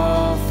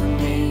all for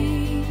me.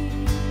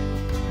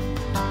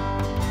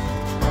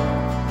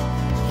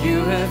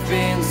 You have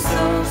been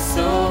so,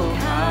 so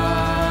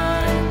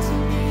kind to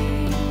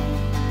me.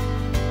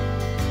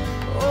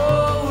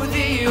 Oh,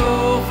 the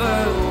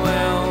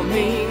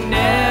overwhelming,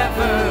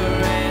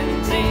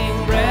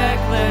 never-ending,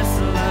 reckless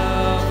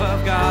love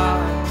of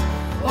God.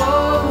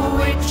 Oh,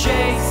 it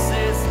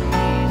chases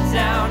me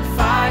down,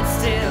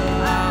 fights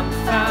till I'm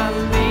found,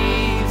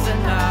 leaves a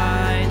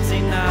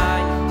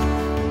 99.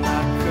 And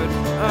I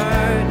couldn't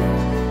earn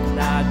it, and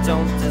I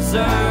don't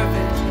deserve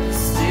it.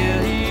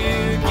 Still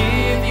you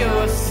give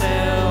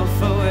yourself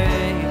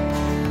away.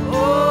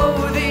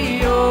 Oh,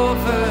 the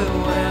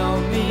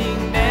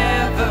overwhelming,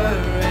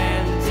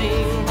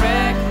 never-ending,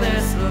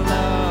 reckless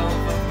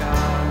love of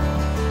God.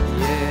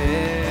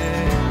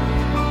 Yeah.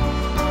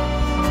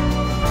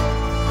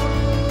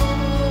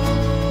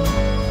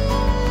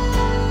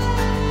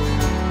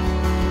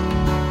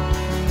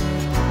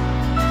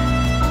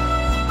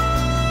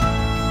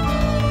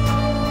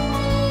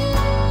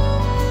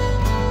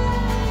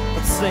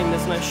 Let's sing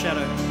There's No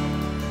Shadow.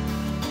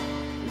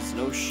 There's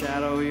no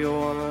shadow you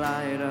won't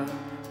light up,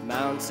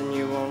 mountain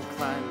you won't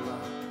climb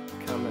up,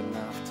 coming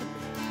after me.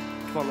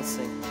 Come on, let's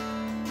sing.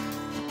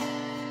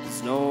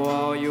 There's no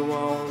wall you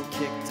won't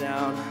kick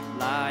down,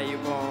 lie you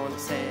won't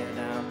tear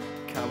down,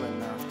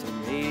 coming after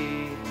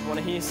me. I want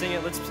to hear you sing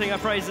it. Let's sing our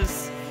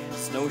praises.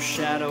 There's no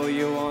shadow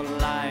you won't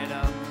light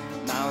up,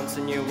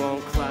 mountain you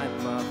won't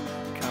climb up,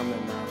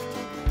 coming after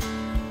me.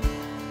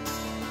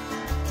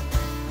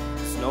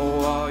 There's no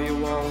wall you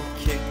won't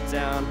kick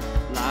down,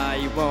 lie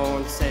you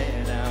won't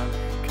tear down,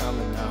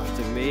 coming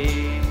after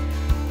me.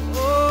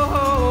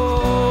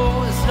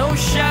 Oh, there's no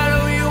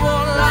shadow you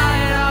won't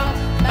light up,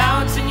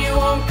 mountain you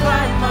won't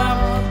climb up,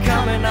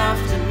 coming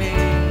after me.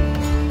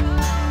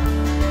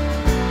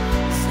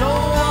 There's no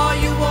wall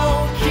you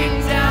won't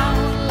kick down,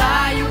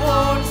 lie you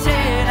won't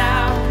tear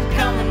down,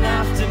 coming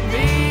after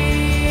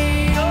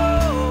me.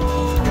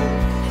 Oh,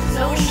 there's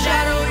no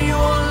shadow you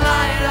won't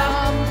light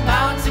up,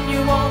 mountain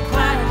you won't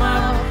climb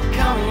up,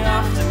 coming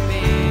after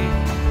me.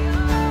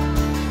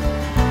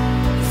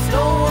 There's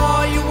no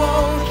wall you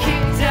won't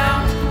kick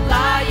down,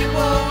 lie you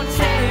won't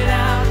tear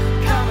down,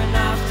 coming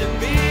after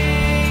me.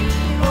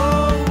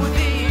 Oh,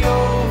 the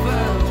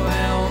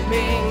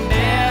overwhelming,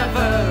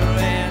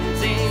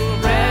 never-ending,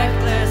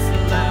 reckless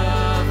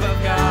love of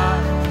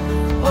God.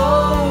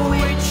 Oh,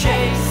 it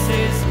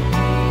chases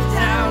me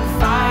down,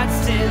 fights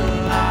till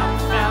I'm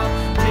found,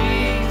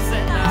 leaves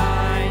at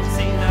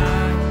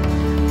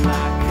 99. I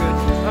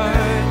couldn't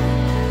earn it,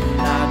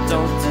 I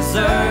don't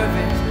deserve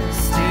it.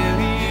 Still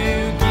you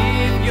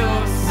give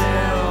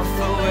yourself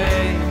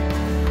away.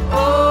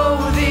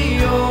 Oh, the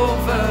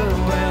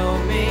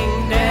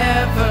overwhelming,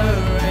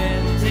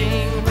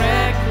 never-ending,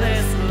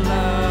 reckless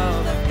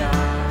love of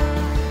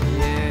God.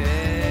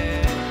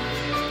 Yeah.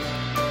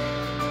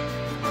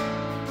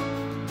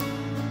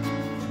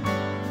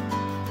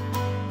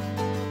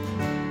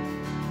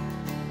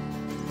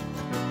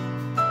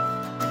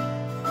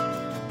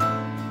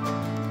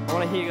 I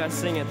want to hear you guys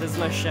sing it. There's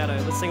no shadow.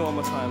 Let's sing it one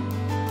more time.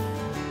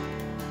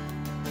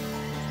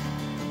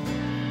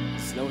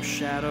 There's no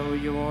shadow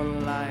you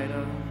won't light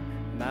up,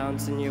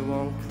 mountain you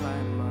won't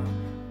climb up,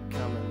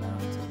 coming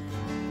after me.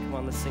 Come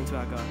on, let's sing to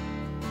our God.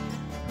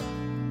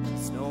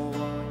 There's no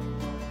one.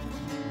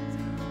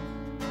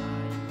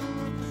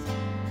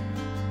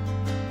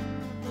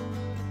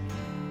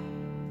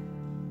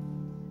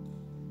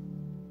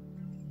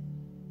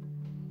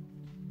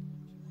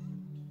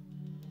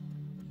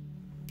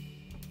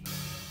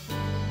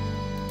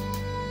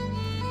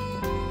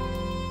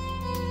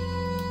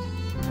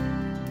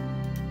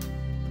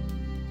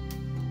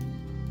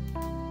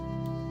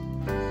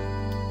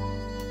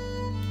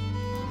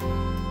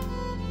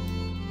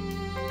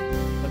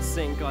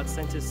 Sing, God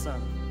sent his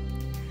son.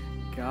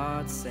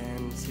 God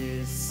sent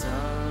his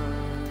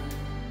son.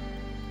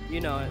 You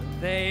know it.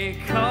 They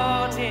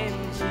called him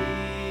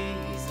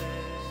Jesus.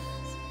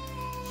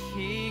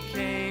 He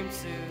came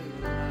to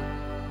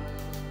love,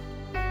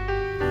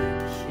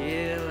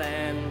 heal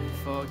and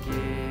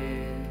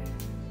forgive.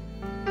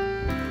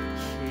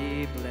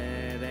 He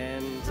bled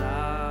and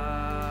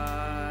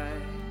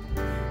died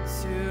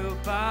to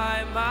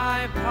buy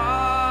my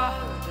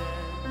pardon.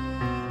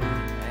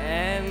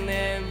 An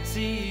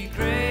empty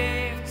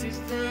grave to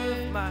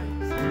prove my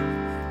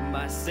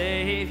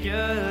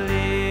Savior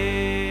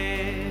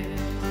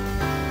lives.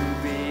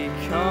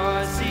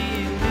 Because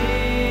he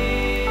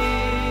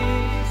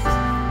lives,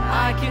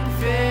 I can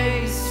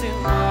face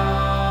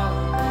tomorrow.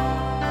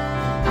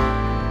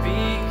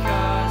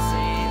 Because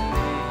he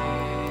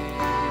lives,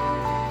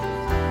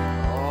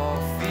 all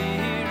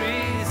fear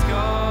is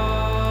gone.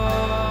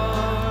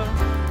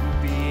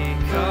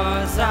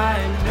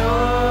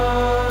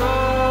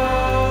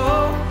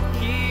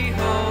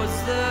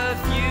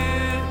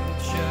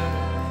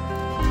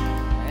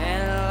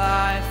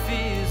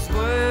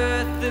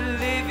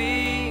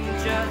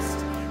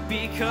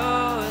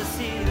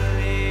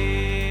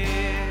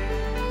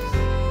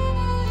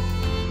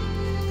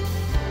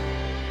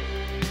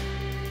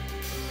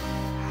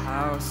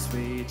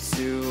 me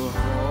to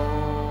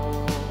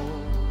hold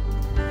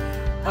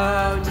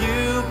a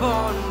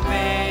newborn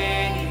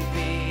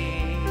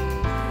baby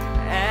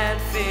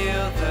and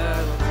feel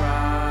the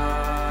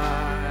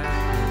pride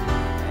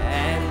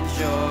and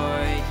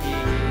joy he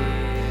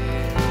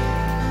gives,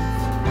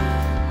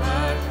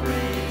 but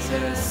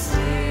greater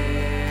still,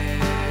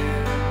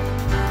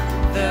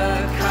 the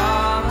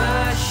calm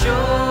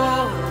assurance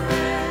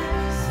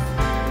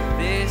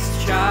this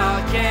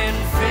child can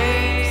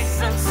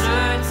face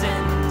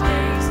uncertain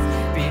days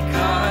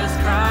because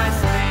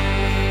Christ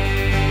lives,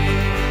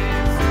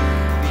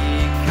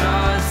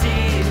 because he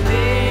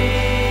lives.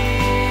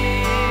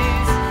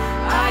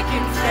 I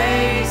can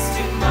face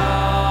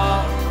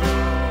tomorrow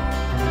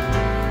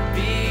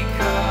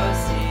because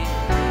he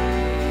lives.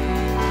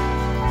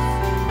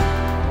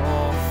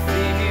 All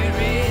fear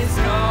is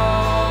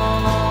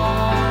gone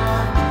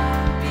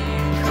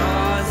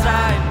because I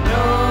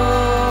know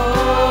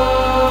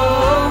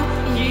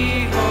he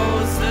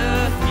holds the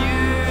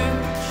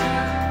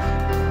future,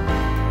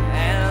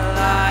 and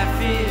life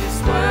is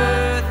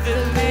worth the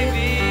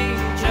living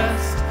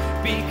just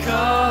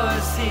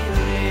because he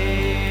lives.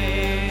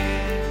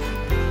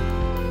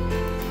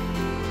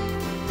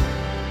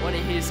 Want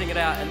to hear you sing it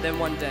out, and then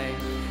one day,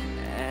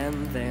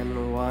 and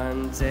then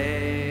one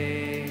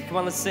day. Come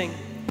on, let's sing.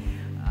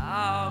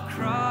 I'll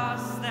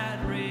cross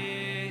that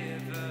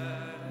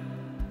river.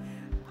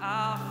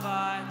 I'll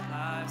fight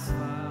life's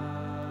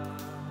fight.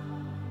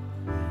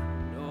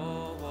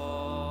 No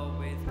war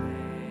with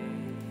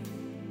pain.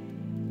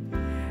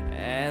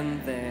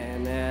 And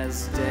then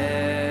as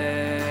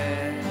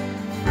death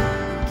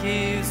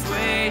gives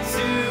way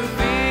to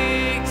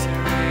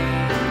victory,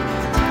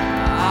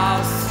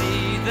 I'll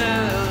see the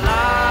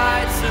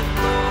lights of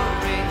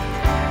glory.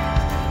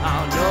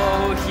 I'll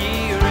know he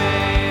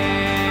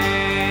reigns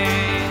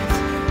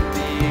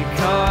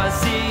because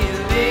he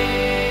lives.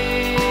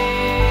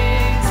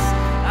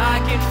 I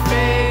can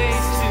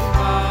face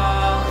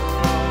tomorrow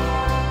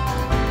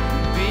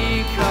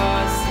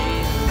because he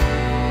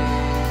lives.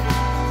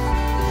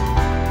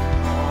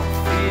 All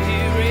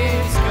fear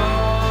is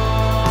gone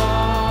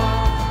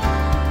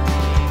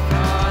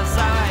because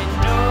I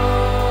know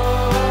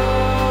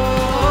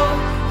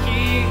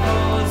he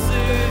holds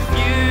the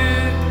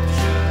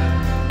future,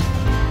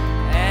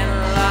 and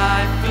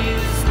life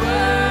is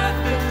worth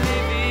the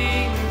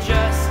living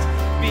just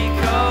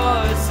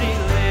because he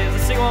lives.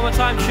 Let's sing one more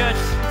time,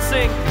 church.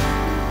 Sing.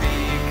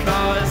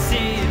 Because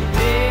he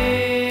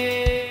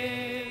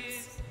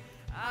lives,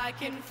 I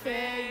can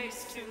face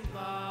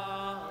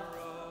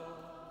tomorrow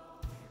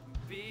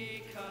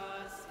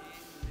because he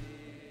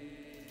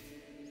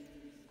lives.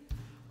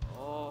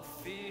 All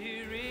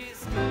fear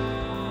is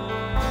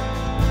gone because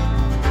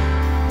I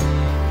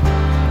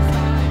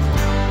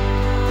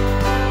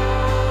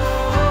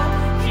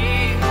know he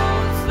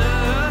holds the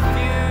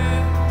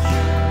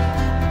future,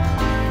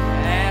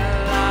 and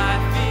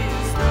life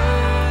is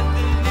worth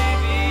the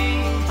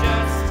living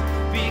just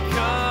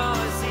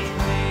because he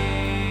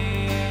lives.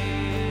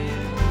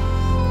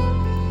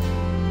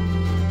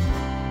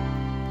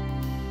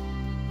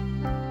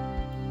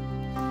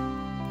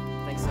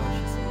 Thanks so much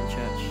for singing,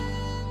 church.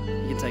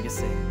 You can take a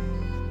seat.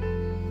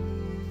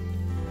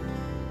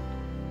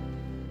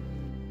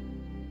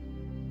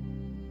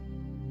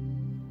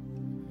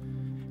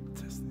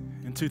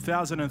 In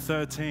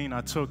 2013,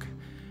 I took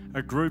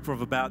a group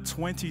of about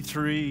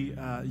 23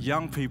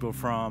 young people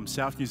from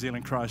South New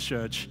Zealand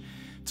Christchurch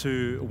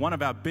to one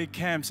of our big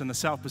camps in the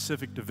South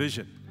Pacific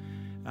Division.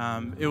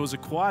 It was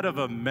quite of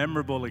a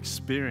memorable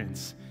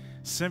experience,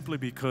 simply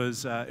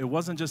because it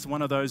wasn't just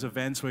one of those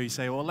events where you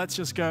say, well, let's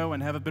just go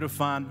and have a bit of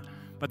fun.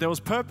 But there was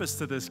purpose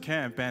to this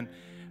camp, and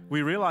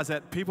we realized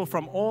that people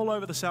from all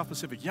over the South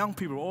Pacific, young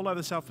people all over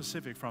the South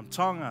Pacific, from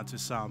Tonga to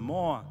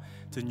Samoa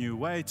to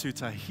Niue to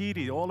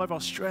Tahiti, all over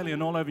Australia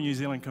and all over New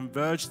Zealand,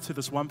 converged to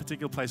this one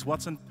particular place,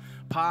 Watson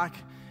Park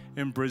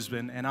in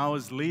Brisbane. And I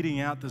was leading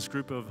out this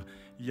group of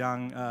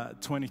young,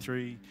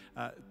 23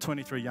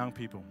 young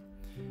people.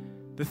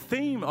 The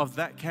theme of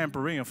that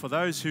camporee, and for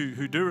those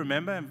who do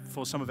remember, and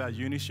for some of our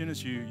uni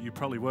students, you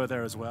probably were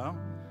there as well,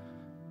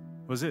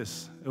 was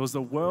this. It was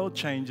the World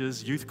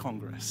Changers Youth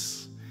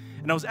Congress.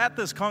 And it was at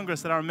this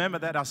Congress that I remember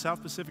that our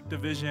South Pacific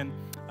Division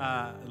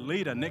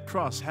leader, Nick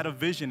Cross, had a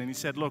vision, and he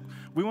said, look,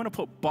 we want to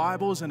put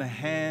Bibles in the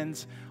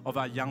hands of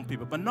our young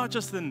people, but not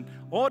just an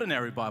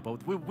ordinary Bible.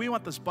 We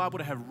want this Bible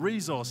to have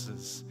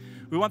resources.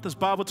 We want this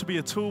Bible to be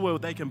a tool where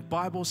they can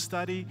Bible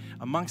study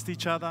amongst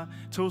each other,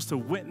 tools to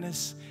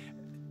witness.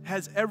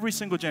 Has every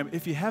single gem.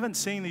 If you haven't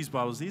seen these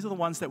Bibles, these are the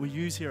ones that we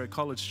use here at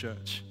College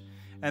Church.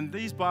 And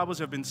these Bibles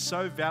have been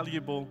so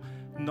valuable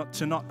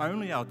to not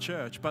only our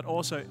church, but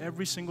also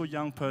every single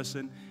young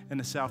person in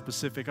the South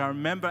Pacific. I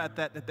remember at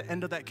the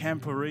end of that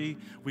camporee,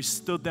 we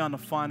stood there on the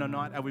final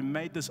night and we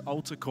made this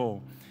altar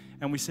call.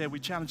 And we said, we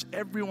challenged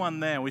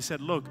everyone there. We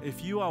said, look,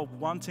 if you are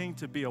wanting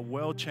to be a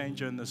world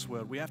changer in this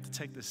world, we have to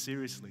take this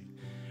seriously.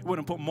 We want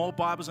to put more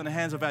Bibles in the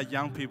hands of our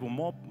young people.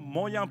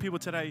 More young people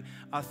today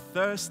are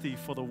thirsty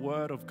for the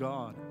Word of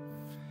God.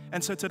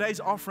 And so today's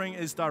offering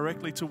is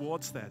directly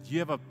towards that. You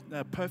have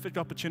a perfect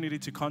opportunity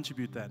to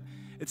contribute that.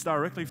 It's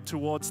directly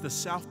towards the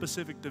South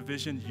Pacific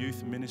Division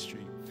Youth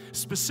Ministry.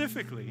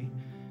 Specifically,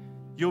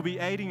 you'll be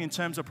aiding in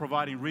terms of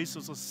providing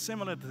resources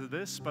similar to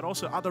this, but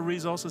also other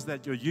resources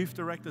that your youth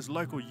directors,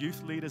 local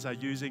youth leaders are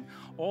using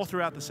all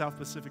throughout the South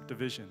Pacific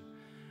Division.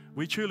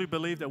 We truly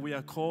believe that we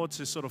are called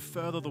to sort of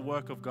further the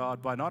work of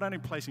God by not only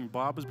placing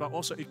Bibles, but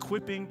also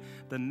equipping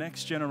the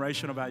next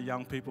generation of our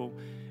young people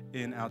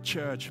in our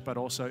church, but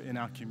also in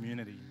our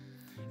community.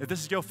 If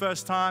this is your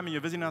first time and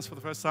you're visiting us for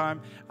the first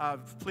time,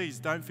 please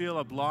don't feel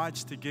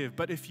obliged to give.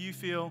 But if you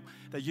feel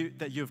that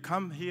you've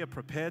come here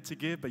prepared to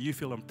give, but you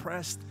feel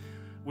impressed,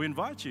 we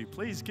invite you,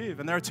 please give.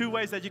 And there are two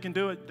ways that you can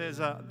do it.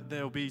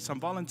 There'll be some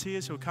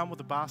volunteers who'll come with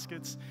the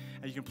baskets,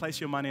 and you can place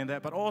your money in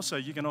that. But also,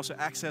 you can also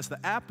access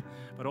the app,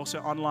 but also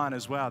online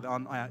as well,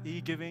 on our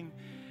e-giving.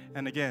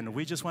 And again,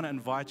 we just want to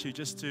invite you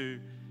just to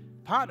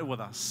partner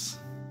with us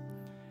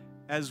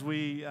as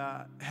we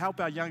help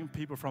our young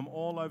people from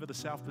all over the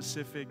South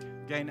Pacific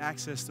gain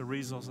access to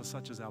resources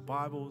such as our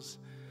Bibles,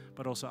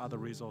 but also other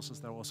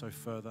resources that will also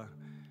further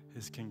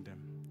His kingdom.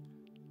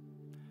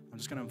 I'm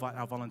just going to invite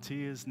our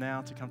volunteers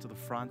now to come to the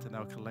front, and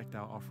they'll collect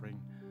our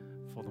offering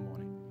for the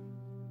morning.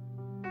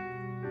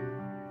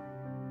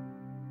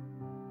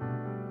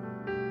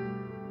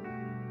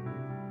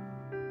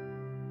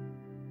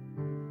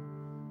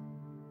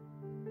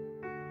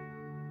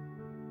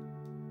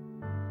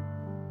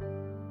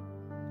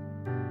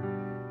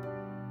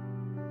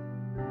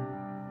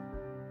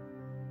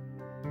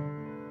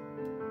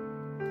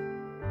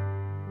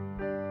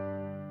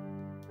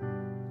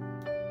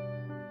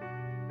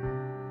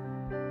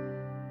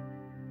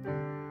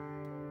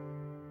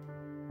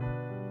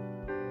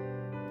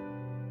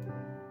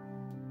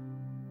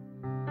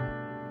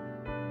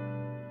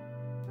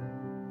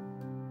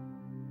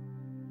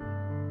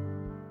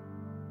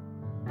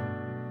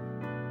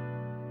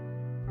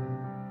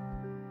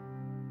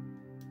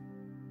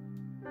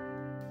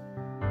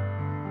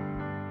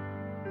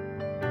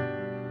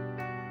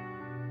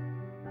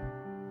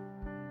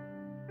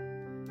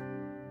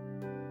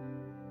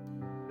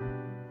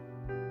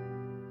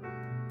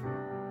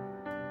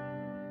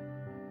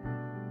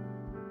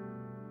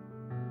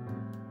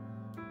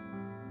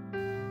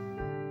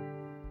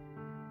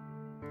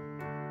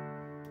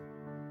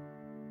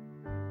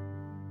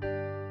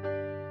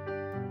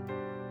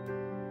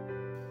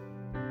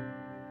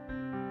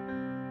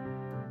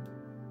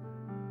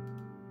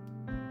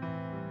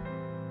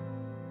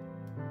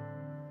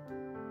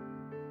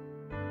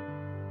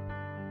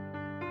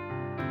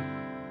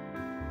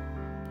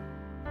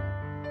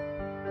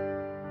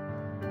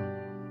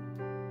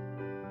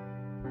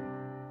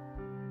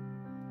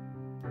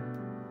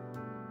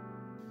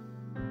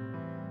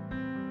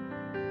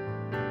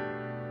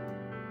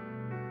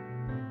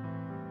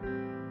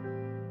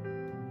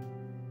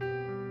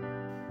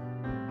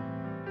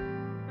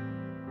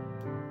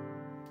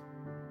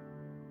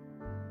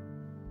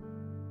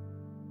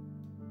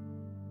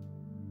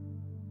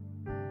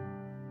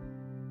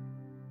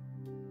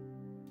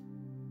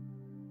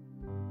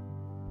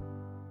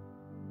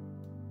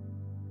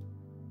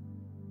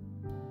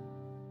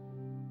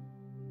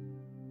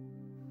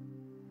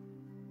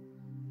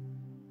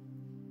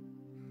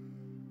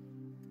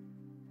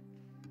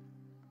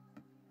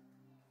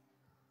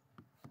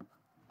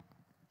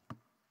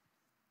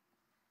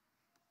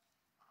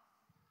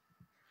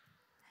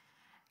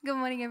 Good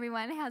morning,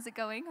 everyone. How's it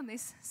going on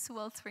this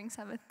sweltering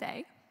Sabbath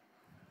day?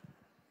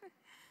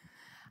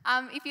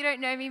 If you don't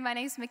know me, my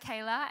name's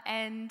Michaela,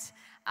 and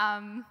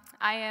I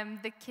am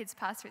the kids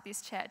pastor at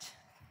this church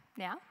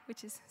now,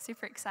 which is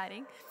super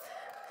exciting.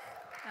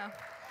 Oh,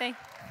 thank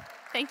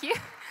you.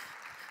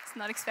 I was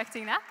not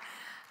expecting that.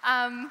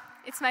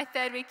 It's my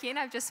third week in.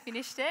 I've just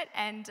finished it,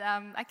 and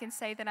I can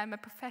say that I'm a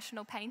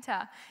professional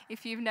painter.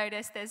 If you've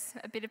noticed, there's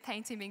a bit of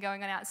painting been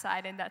going on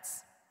outside, and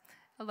that's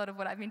a lot of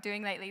what I've been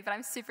doing lately, but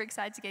I'm super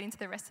excited to get into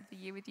the rest of the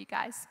year with you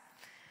guys.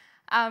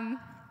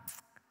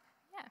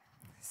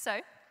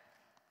 So,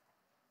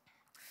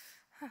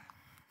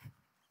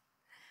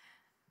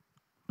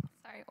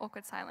 sorry,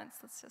 awkward silence.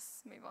 Let's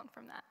just move on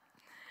from that.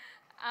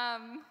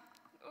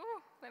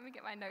 Let me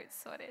get my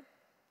notes sorted.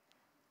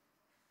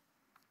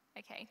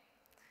 Okay,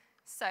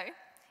 so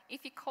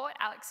if you caught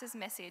Alex's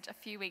message a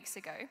few weeks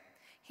ago,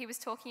 he was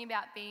talking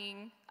about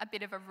being a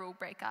bit of a rule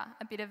breaker,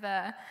 a bit of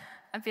a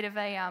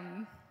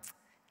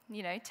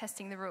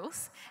testing the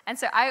rules. And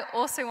so I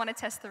also want to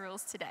test the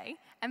rules today.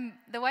 And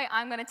the way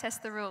I'm going to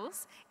test the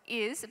rules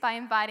is by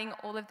inviting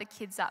all of the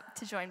kids up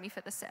to join me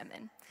for the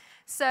sermon.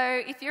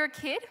 So if you're a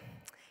kid,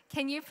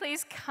 can you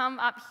please come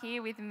up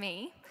here with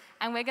me?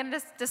 And we're going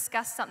to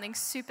discuss something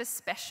super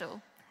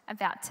special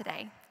about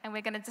today. And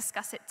we're going to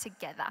discuss it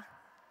together.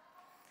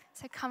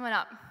 So come on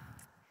up.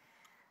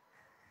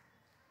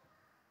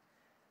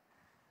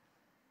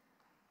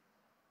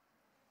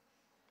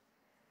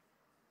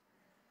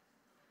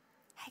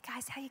 Hey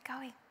guys, how you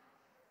going?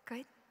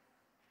 Good?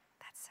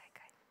 That's so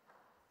good.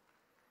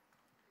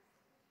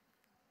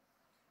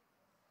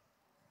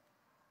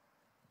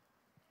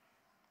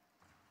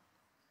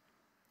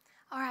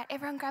 All right,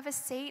 everyone grab a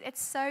seat. It's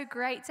so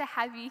great to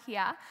have you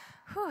here.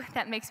 Whew,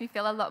 that makes me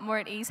feel a lot more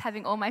at ease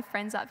having all my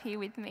friends up here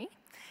with me.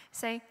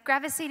 So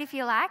grab a seat if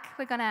you like.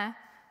 We're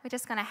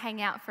just gonna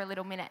hang out for a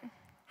little minute.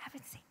 Have a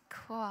seat.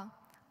 Cool.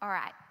 All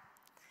right.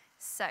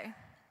 So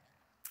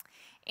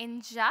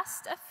in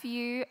just a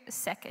few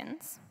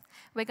seconds,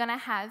 we're going to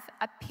have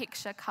a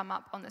picture come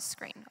up on the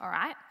screen, all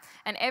right?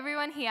 And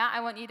everyone here, I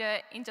want you to,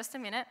 in just a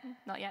minute,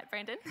 not yet,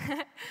 Brandon,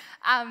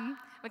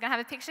 we're going to have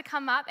a picture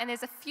come up, and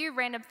there's a few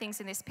random things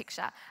in this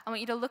picture. I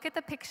want you to look at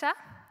the picture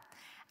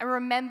and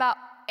remember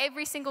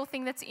every single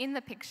thing that's in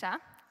the picture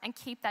and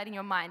keep that in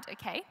your mind,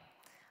 okay?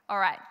 All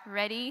right,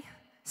 ready,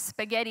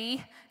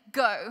 spaghetti,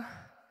 go.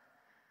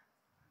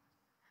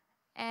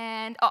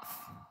 And off.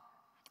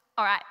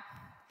 All right.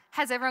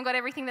 Has everyone got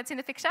everything that's in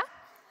the picture?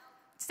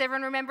 Does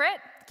everyone remember it?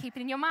 Keep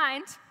it in your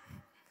mind.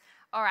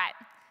 All right.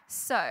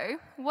 So,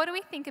 what do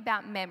we think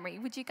about memory?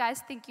 Would you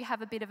guys think you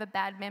have a bit of a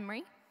bad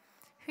memory?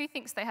 Who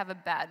thinks they have a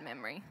bad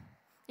memory?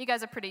 You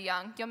guys are pretty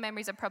young. Your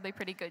memories are probably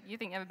pretty good. You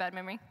think you have a bad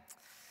memory?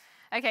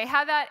 Okay,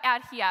 how about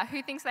out here?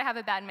 Who thinks they have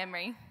a bad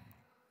memory?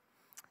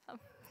 Oh,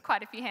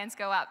 quite a few hands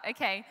go up.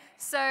 Okay,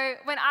 so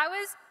when I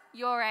was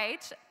your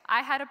age,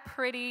 I had a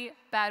pretty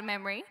bad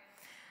memory.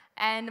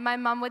 And my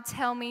mum would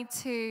tell me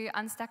to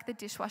unstack the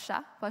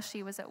dishwasher while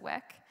she was at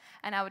work.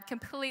 And I would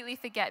completely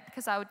forget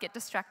because I would get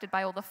distracted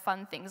by all the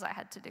fun things I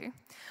had to do.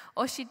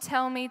 Or she'd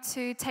tell me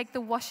to take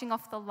the washing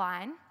off the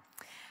line.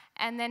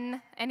 And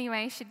then,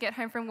 anyway, she'd get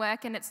home from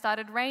work and it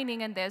started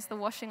raining and there's the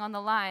washing on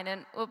the line.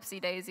 And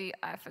oopsie daisy,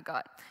 I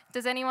forgot.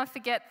 Does anyone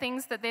forget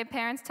things that their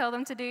parents tell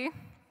them to do?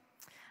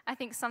 I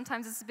think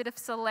sometimes it's a bit of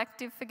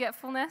selective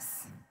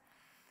forgetfulness.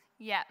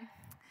 Yeah.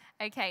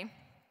 Okay.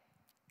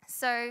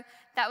 So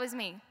that was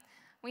me.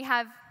 We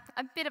have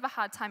a bit of a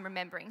hard time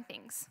remembering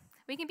things.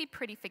 We can be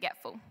pretty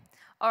forgetful.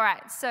 All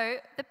right, so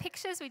the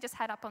pictures we just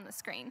had up on the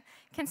screen,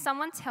 can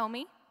someone tell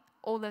me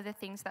all of the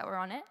things that were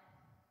on it?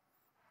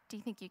 Do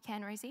you think you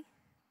can, Rosie?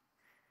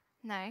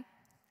 No?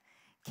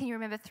 Can you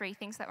remember 3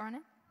 things that were on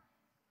it?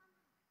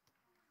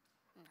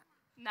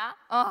 No. Nah?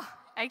 Oh,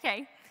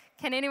 okay.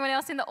 Can anyone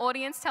else in the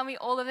audience tell me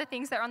all of the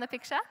things that are on the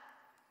picture?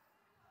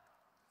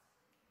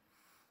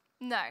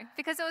 No,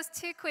 because it was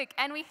too quick,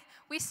 and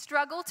we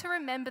struggle to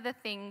remember the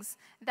things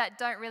that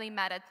don't really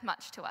matter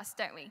much to us,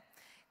 don't we?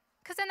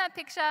 Because in that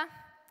picture,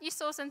 you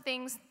saw some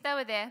things, they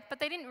were there, but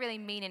they didn't really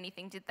mean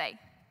anything, did they?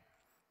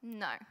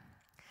 No.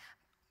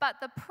 But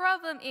the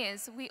problem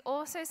is, we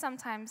also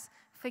sometimes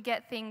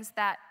forget things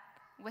that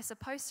we're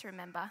supposed to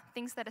remember,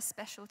 things that are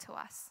special to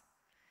us.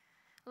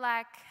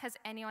 Like, has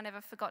anyone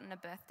ever forgotten a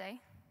birthday?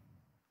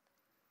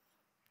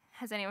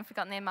 Has anyone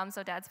forgotten their mum's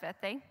or dad's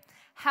birthday?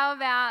 How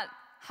about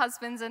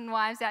husbands and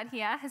wives out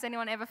here? Has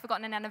anyone ever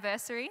forgotten an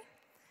anniversary?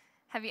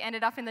 Have you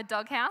ended up in the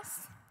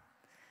doghouse?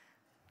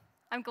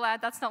 I'm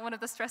glad that's not one of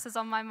the stresses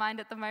on my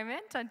mind at the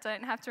moment. I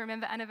don't have to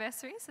remember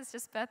anniversaries, it's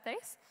just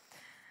birthdays.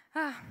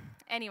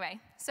 Anyway,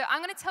 so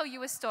I'm going to tell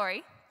you a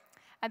story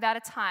about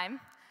a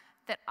time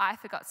that I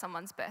forgot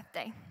someone's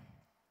birthday.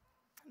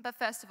 But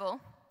first of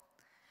all,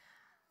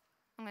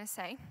 I'm going to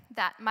say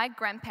that my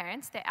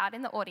grandparents, they're out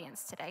in the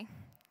audience today.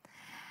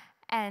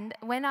 And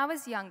when I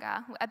was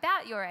younger,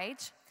 about your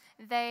age,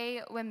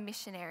 they were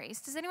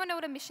missionaries. Does anyone know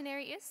what a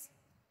missionary is?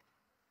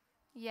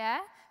 Yeah?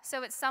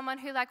 So it's someone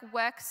who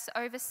works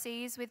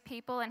overseas with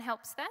people and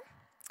helps them.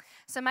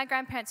 So my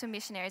grandparents were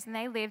missionaries and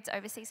they lived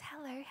overseas.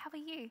 Hello, how are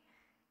you?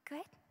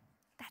 Good?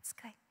 That's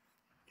good.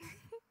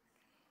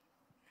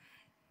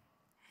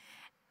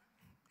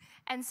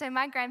 And so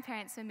my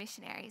grandparents were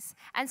missionaries.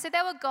 And so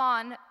they were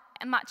gone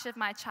much of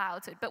my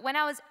childhood. But when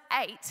I was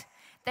 8,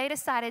 they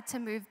decided to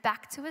move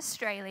back to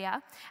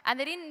Australia. And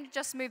they didn't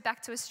just move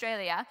back to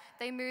Australia,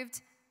 they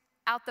moved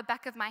out the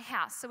back of my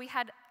house. So we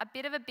had a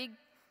bit of a big,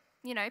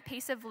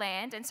 piece of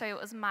land, and so it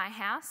was my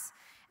house.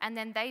 And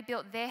then they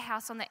built their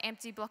house on the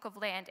empty block of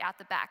land out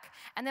the back.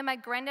 And then my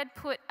granddad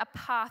put a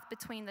path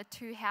between the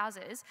 2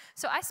 houses.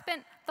 So I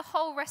spent the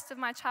whole rest of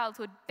my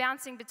childhood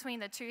bouncing between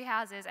the 2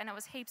 houses, and it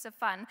was heaps of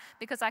fun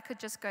because I could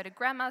just go to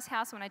Grandma's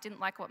house when I didn't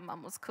like what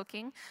Mum was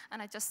cooking,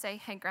 and I'd just say,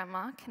 "Hey,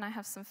 Grandma, can I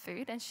have some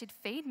food?" And she'd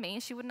feed me,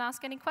 and she wouldn't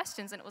ask any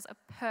questions, and it was a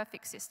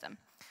perfect system.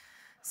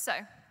 So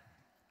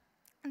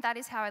that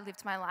is how I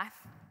lived my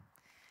life.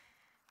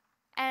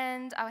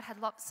 And I had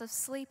lots of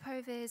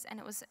sleepovers, and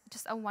it was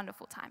just a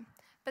wonderful time.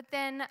 But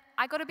then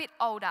I got a bit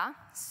older,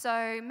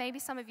 so maybe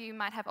some of you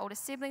might have older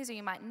siblings, or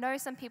you might know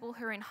some people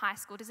who are in high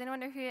school. Does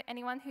anyone know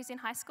anyone who's in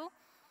high school?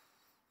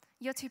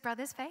 Your 2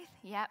 brothers, Faith?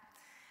 Yep.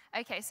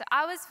 Okay, so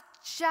I was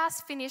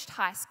just finished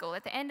high school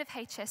at the end of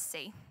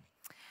HSC.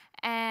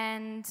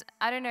 And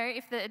I don't know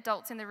if the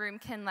adults in the room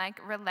can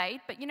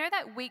relate, but you know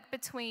that week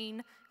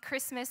between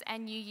Christmas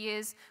and New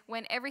Year's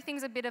when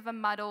everything's a bit of a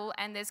muddle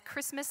and there's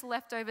Christmas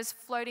leftovers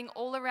floating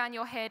all around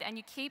your head and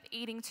you keep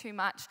eating too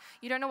much.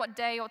 You don't know what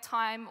day or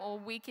time or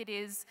week it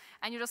is,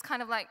 and you're just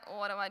kind of like, oh,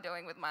 what am I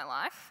doing with my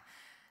life?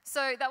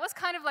 So that was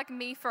kind of like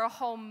me for a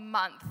whole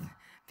month,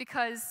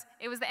 because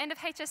it was the end of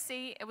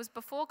HSC, it was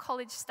before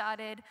college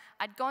started,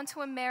 I'd gone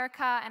to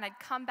America and I'd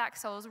come back,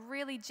 so I was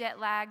really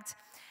jet lagged.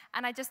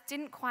 and I just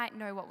didn't quite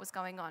know what was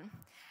going on.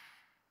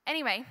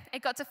 Anyway,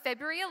 it got to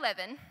February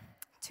 11,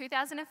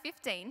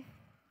 2015.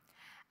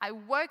 I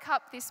woke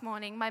up this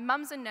morning. My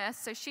mum's a nurse,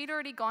 so she'd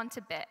already gone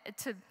to bed,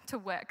 to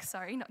work,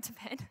 sorry, not to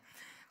bed.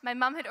 My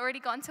mum had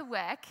already gone to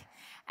work,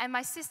 and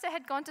my sister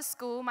had gone to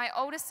school. My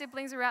older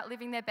siblings were out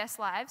living their best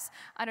lives.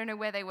 I don't know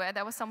where they were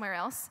somewhere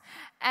else.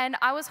 And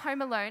I was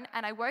home alone,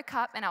 and I woke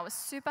up, and I was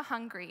super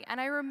hungry.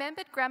 And I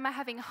remembered Grandma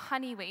having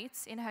honey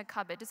wheats in her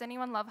cupboard. Does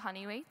anyone love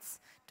honey wheats?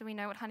 Do we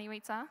know what honey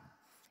wheats are?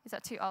 Is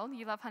that too old?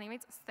 You love honey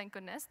wheats? Thank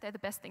goodness. They're the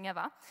best thing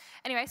ever.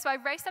 Anyway, so I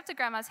raced up to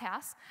Grandma's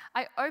house.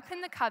 I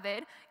opened the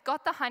cupboard,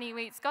 got the honey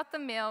wheats, got the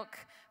milk,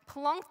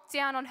 plonked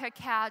down on her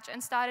couch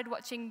and started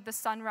watching the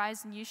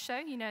Sunrise News Show.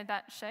 You know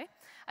that show?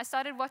 I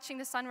started watching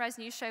the Sunrise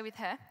News Show with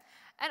her.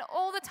 And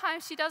all the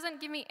time, she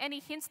doesn't give me any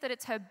hints that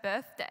it's her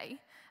birthday.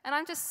 And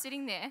I'm just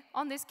sitting there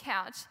on this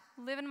couch,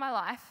 living my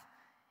life,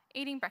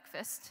 eating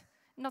breakfast,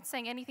 not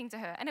saying anything to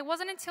her. And it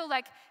wasn't until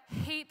like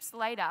heaps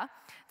later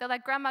that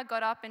like Grandma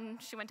got up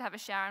and she went to have a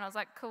shower, and I was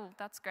like, cool,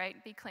 that's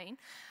great, be clean.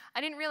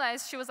 I didn't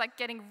realize she was like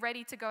getting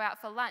ready to go out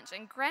for lunch,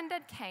 and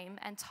Granddad came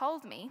and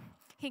told me,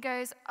 he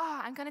goes,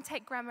 oh, I'm going to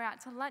take Grandma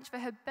out to lunch for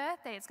her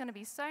birthday. It's going to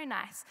be so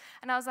nice.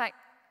 And I was like,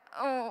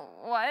 oh,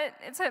 what?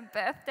 It's her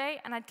birthday?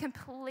 And I'd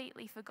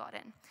completely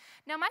forgotten.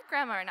 Now, my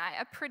grandma and I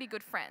are pretty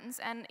good friends,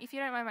 and if you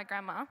don't know my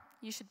grandma,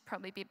 you should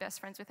probably be best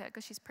friends with her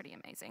because she's pretty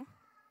amazing.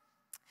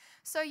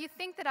 So you'd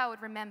think that I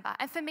would remember.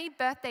 And for me,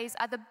 birthdays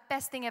are the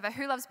best thing ever.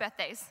 Who loves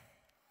birthdays?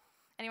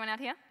 Anyone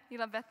out here? You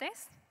love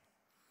birthdays?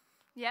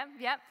 Yep.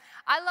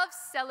 I love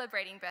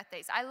celebrating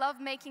birthdays. I love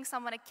making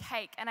someone a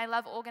cake, and I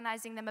love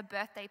organizing them a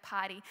birthday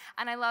party.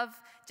 And I love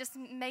just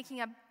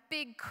making a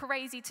big,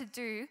 crazy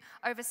to-do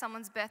over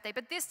someone's birthday.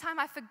 But this time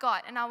I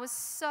forgot, and I was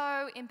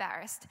so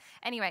embarrassed.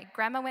 Anyway,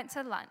 Grandma went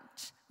to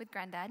lunch with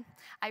Granddad.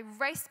 I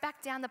raced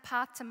back down the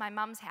path to my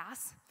mum's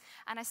house,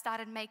 and I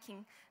started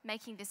making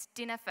this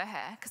dinner for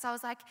her, because I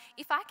was like,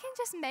 if I can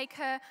just make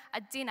her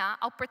a dinner,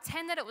 I'll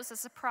pretend that it was a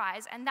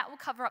surprise, and that will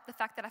cover up the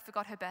fact that I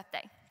forgot her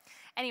birthday.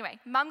 Anyway,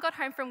 Mum got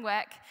home from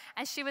work,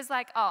 and she was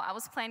like, oh, I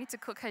was planning to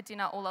cook her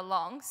dinner all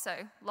along, so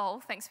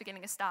lol, thanks for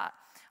getting a start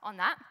on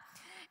that.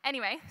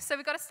 Anyway, so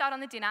we got to start on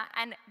the dinner,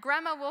 and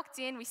Grandma walked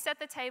in, we set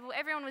the table,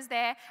 everyone was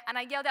there, and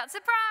I yelled out,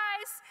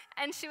 surprise!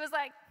 And she was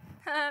like,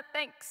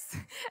 thanks.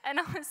 And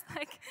I was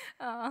like,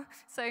 oh.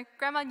 So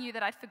Grandma knew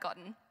that I'd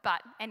forgotten,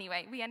 but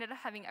anyway, we ended up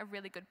having a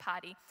really good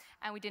party,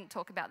 and we didn't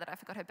talk about that I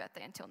forgot her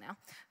birthday until now.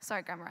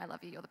 Sorry, Grandma, I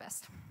love you, you're the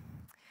best.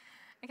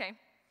 Okay,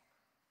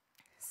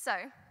 so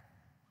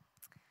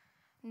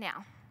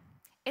now,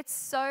 it's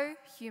so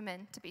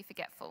human to be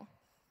forgetful.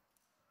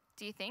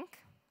 Do you think?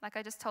 Like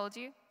I just told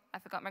you, I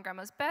forgot my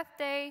grandma's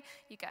birthday.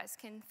 You guys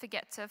can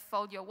forget to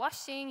fold your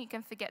washing. You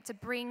can forget to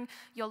bring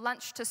your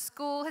lunch to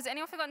school. Has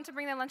anyone forgotten to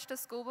bring their lunch to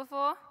school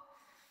before?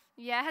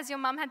 Yeah, has your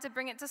mum had to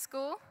bring it to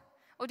school?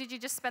 Or did you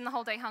just spend the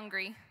whole day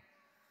hungry?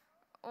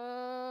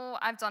 Oh,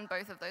 I've done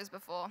both of those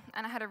before.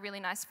 And I had a really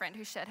nice friend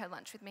who shared her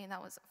lunch with me, and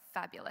that was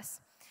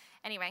fabulous.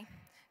 Anyway,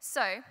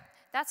 so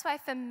that's why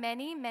for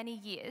many, many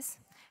years,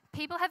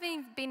 people have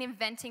been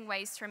inventing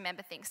ways to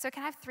remember things. So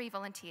can I have 3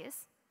 volunteers?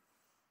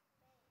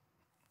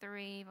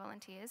 3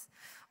 volunteers.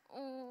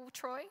 Oh,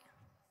 Troy?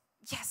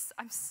 Yes,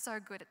 I'm so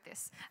good at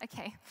this.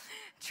 Okay,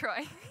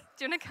 Troy,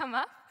 do you want to come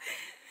up?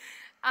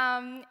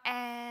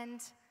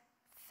 And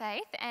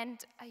Faith,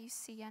 and are you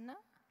Sienna?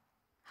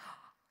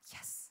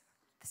 Yes,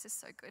 this is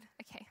so good.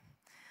 Okay,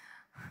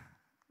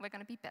 we're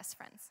going to be best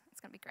friends. It's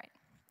going to be great.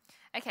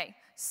 Okay,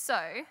 so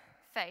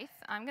Faith,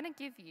 I'm going to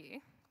give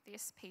you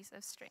this piece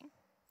of string.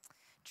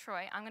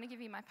 Troy, I'm going to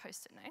give you my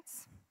Post-it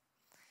notes.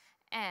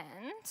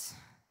 And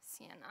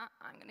Sienna,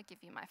 I'm going to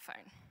give you my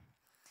phone.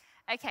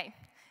 Okay,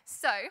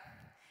 so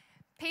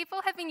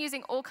people have been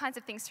using all kinds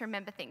of things to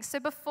remember things. So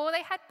before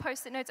they had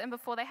Post-it notes and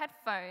before they had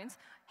phones,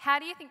 how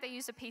do you think they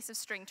used a piece of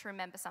string to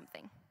remember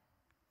something?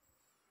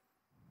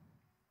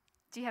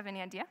 Do you have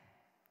any idea?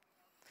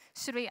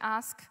 Should we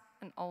ask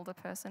an older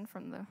person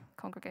from the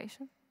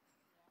congregation?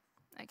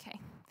 Okay.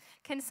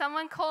 Can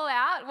someone call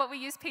out what we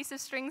use piece of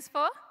strings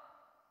for?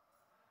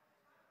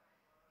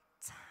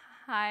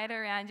 Tie it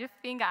around your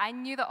finger. I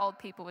knew the old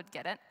people would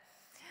get it.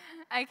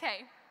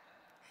 Okay.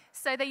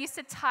 So they used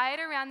to tie it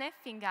around their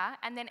finger,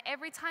 and then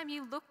every time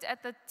you looked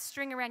at the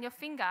string around your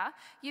finger,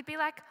 you'd be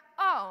like,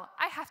 oh,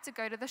 I have to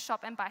go to the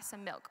shop and buy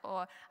some milk,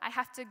 or I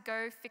have to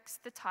go fix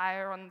the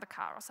tire on the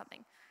car or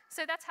something.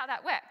 So that's how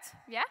that worked,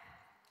 yeah?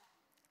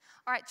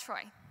 All right,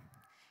 Troy,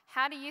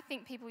 how do you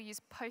think people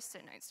use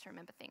Post-it notes to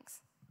remember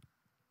things?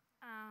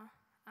 I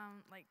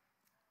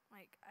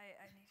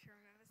need to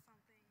remember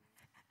something.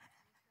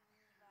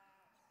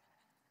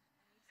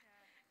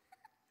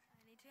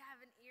 I need to have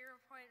an ear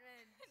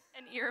appointment.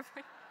 An ear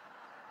appointment.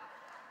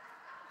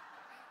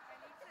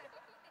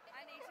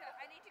 I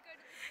need to go to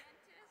the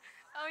dentist.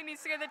 Oh, he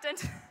needs to go to the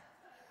dentist.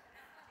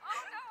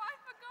 Oh no, I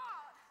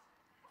forgot.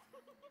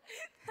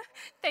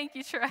 Thank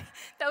you, Troy.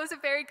 That was a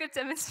very good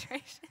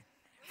demonstration.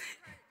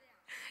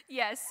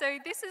 Yeah, so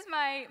this is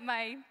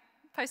my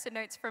Post-it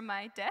notes from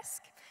my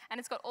desk. and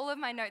it's got all of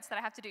my notes that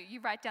I have to do.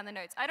 You write down the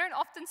notes. I don't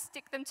often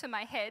stick them to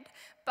my head,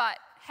 but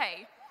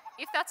hey,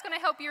 if that's going to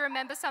help you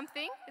remember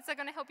something, is that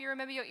going to help you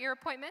remember your ear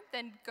appointment,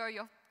 then go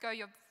your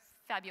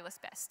fabulous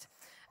best.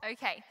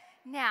 Okay,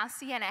 now,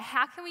 Sienna,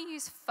 how can we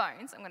use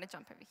phones? I'm going to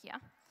jump over here.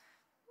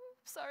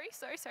 Sorry.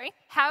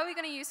 How are we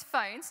going to use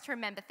phones to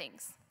remember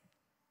things?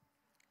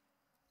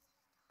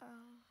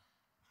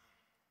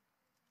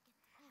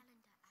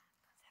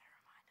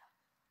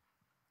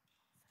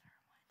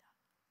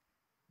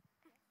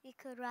 You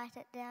could write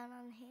it down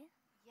on here.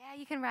 Yeah,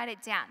 you can write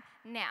it down.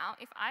 Now,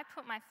 if I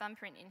put my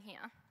thumbprint in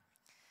here,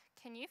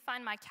 can you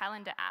find my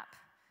calendar app?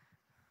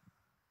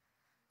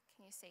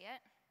 Can you see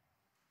it?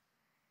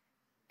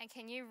 And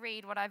can you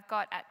read what I've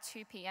got at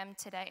 2 p.m.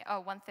 today,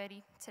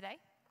 1:30 today?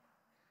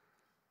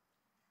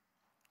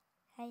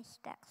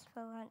 Haystacks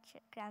for lunch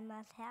at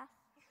Grandma's house.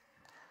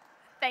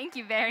 Thank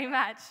you very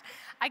much.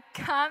 I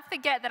can't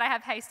forget that I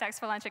have haystacks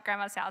for lunch at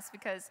Grandma's house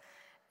because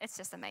it's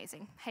just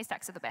amazing.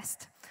 Haystacks are the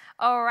best.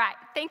 All right,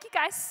 thank you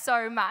guys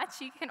so much.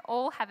 You can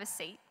all have a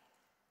seat.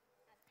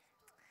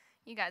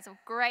 You guys are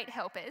great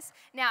helpers.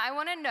 Now, I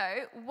want to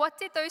know, what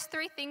did those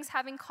three things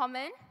have in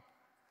common?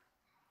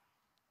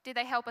 Did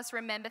they help us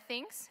remember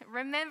things?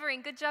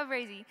 Remembering, good job,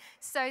 Rosie.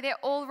 So they're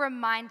all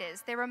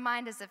reminders. They're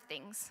reminders of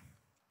things.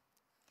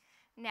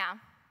 Now,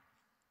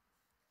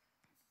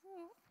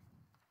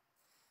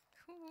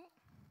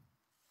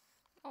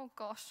 oh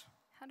gosh,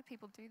 how do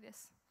people do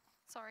this?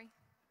 Sorry.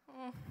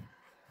 Oh.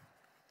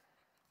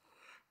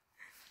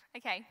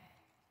 Okay.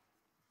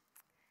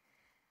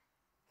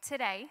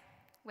 Today,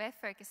 we're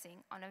focusing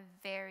on a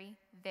very,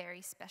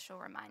 very special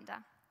reminder.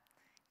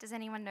 Does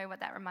anyone know what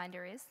that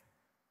reminder is?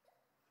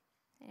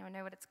 Anyone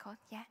know what it's called?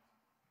 Yeah?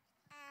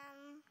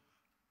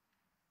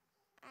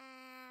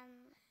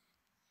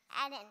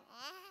 I don't know.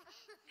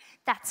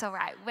 That's all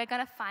right. We're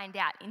going to find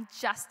out in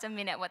just a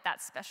minute what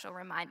that special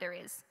reminder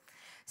is.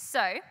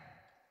 So,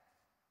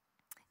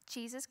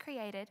 Jesus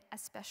created a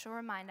special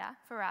reminder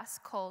for us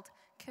called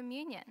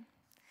communion.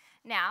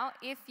 Now,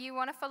 if you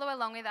want to follow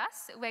along with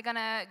us, we're going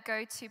to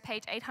go to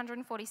page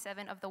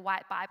 847 of the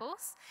White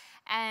Bibles,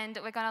 and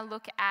we're going to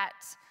look at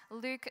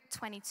Luke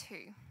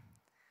 22.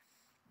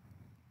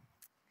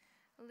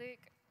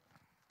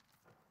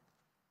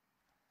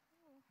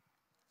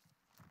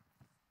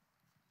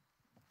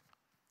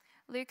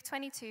 Luke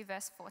 22,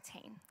 verse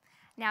 14.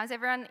 Now, is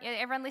everyone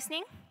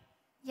listening?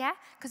 Yeah?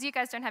 Because you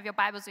guys don't have your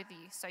Bibles with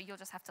you, so you'll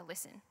just have to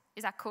listen.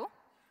 Is that cool?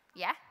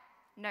 Yeah?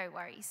 No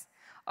worries.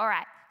 All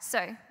right,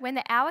 so when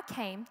the hour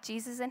came,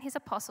 Jesus and his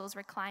apostles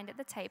reclined at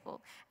the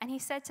table, and he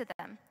said to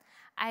them,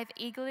 I have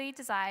eagerly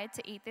desired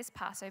to eat this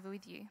Passover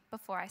with you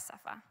before I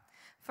suffer.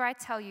 For I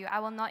tell you, I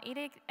will not eat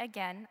it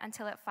again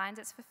until it finds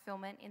its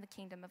fulfillment in the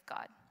kingdom of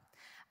God.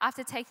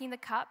 After taking the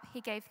cup,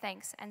 he gave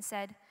thanks and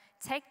said,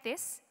 Take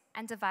this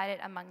and divide it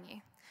among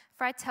you.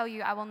 For I tell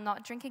you, I will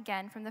not drink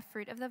again from the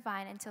fruit of the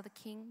vine until the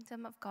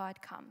kingdom of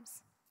God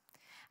comes.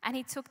 And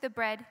he took the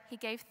bread, he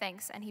gave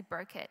thanks, and he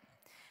broke it.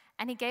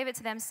 And he gave it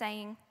to them,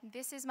 saying,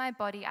 This is my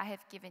body I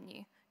have given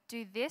you.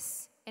 Do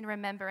this in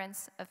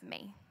remembrance of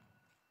me.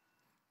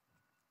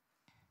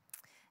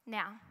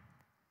 Now,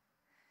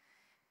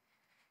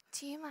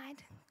 do you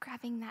mind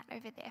grabbing that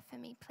over there for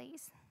me,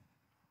 please?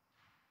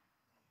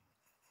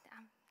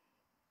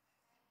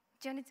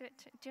 Do you want to do it?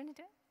 Do you want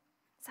to do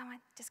it? Someone,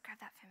 just grab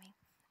that for me.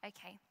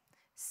 Okay,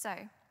 so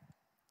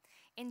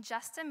in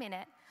just a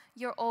minute,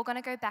 you're all going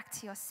to go back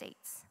to your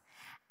seats.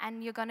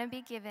 And you're going to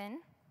be given,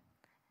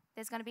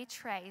 there's going to be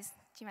trays.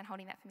 Do you mind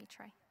holding that for me,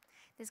 Troy?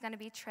 There's going to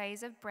be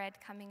trays of bread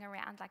coming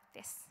around like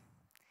this.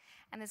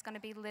 And there's going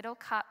to be little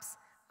cups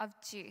of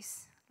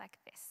juice like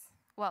this.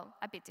 Well,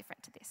 a bit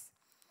different to this.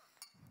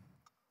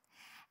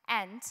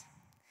 And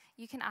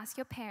you can ask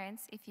your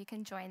parents if you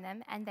can join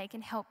them, and they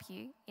can help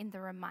you in the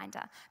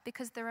reminder.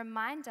 Because the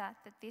reminder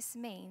that this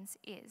means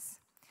is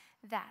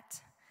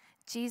that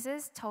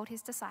Jesus told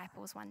his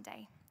disciples one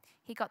day,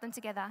 he got them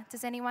together.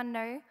 Does anyone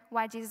know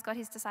why Jesus got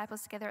his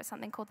disciples together at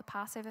something called the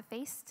Passover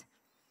feast?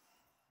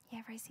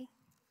 Yeah, Rosie?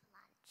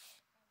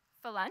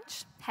 For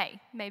lunch? Hey,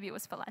 maybe it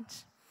was for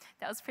lunch.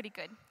 That was pretty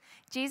good.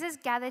 Jesus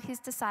gathered his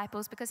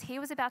disciples because he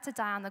was about to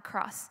die on the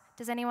cross.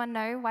 Does anyone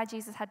know why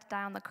Jesus had to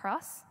die on the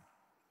cross?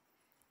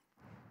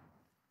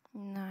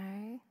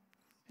 No.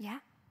 Yeah?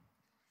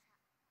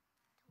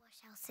 To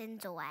wash our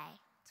sins away.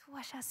 To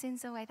wash our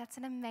sins away. That's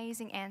an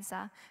amazing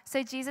answer.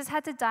 So Jesus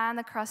had to die on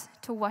the cross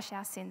to wash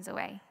our sins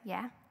away.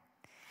 Yeah?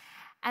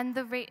 And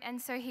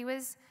so he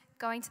was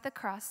going to the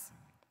cross.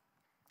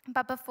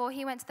 But before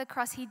he went to the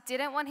cross, he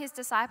didn't want his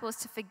disciples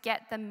to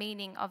forget the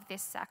meaning of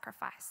this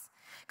sacrifice.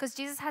 Because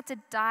Jesus had to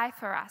die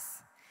for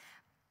us.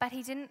 But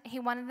he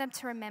wanted them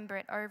to remember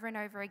it over and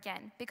over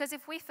again. Because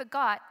if we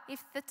forgot,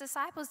 if the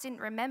disciples didn't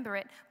remember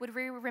it, would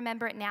we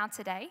remember it now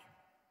today?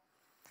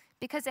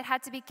 Because it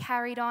had to be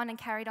carried on and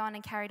carried on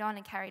and carried on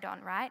and carried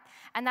on, right?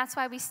 And that's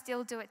why we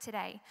still do it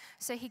today.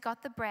 So he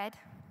got the bread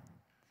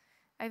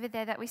over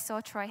there that we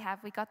saw Troy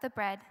have. We got the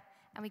bread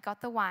and we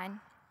got the wine.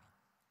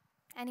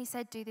 And he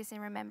said, do this in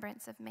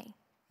remembrance of me.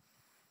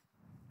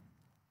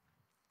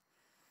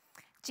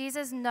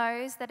 Jesus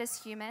knows that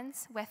as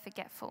humans, we're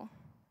forgetful.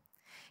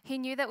 He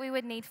knew that we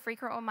would need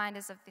frequent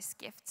reminders of this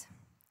gift.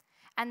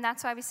 And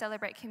that's why we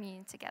celebrate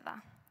communion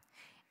together.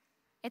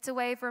 It's a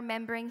way of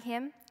remembering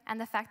him and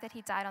the fact that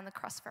he died on the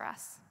cross for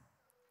us.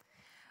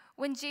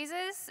 When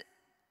Jesus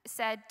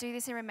said, "Do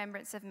this in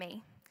remembrance of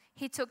me,"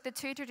 he took the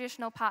two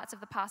traditional parts of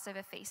the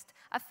Passover feast,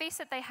 a feast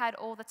that they had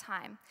all the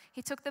time.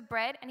 He took the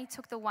bread and he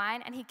took the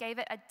wine and he gave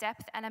it a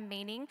depth and a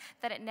meaning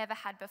that it never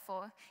had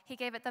before. He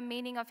gave it the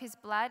meaning of his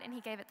blood and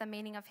he gave it the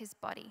meaning of his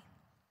body.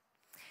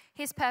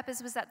 His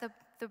purpose was that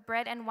the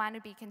bread and wine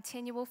would be a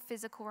continual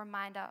physical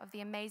reminder of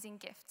the amazing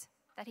gift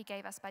that he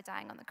gave us by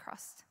dying on the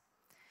cross.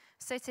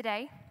 So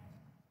today,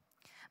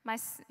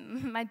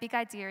 my big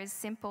idea is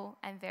simple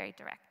and very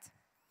direct.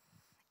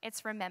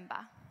 It's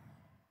remember.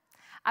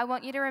 I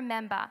want you to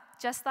remember,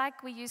 just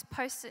like we use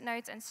post-it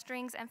notes and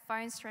strings and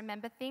phones to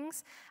remember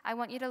things, I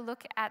want you to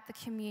look at the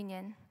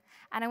communion.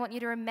 And I want you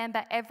to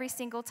remember every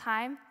single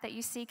time that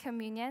you see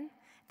communion,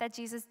 that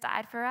Jesus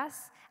died for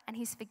us, and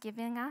he's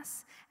forgiving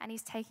us, and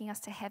he's taking us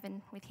to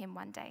heaven with him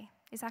one day.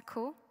 Is that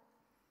cool?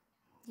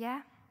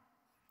 Yeah?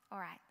 All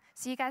right.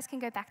 So you guys can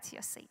go back to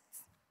your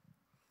seats.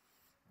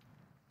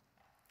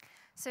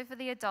 So for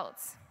the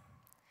adults,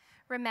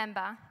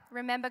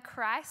 remember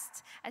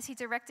Christ as he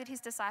directed his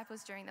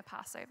disciples during the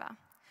Passover.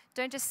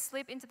 Don't just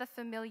slip into the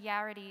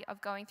familiarity of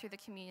going through the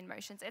communion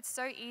motions. It's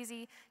so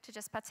easy to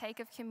just partake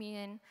of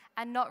communion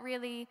and not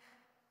really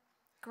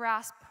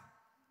grasp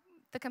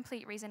the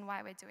complete reason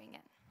why we're doing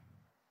it.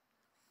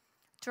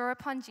 Draw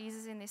upon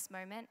Jesus in this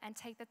moment and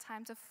take the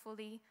time to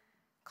fully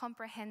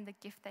comprehend the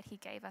gift that he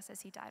gave us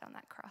as he died on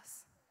that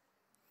cross.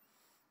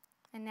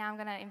 And now I'm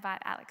going to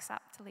invite Alex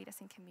up to lead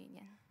us in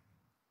communion.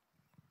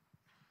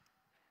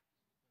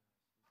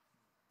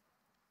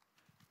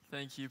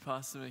 Thank you,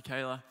 Pastor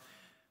Michaela.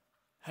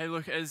 Hey,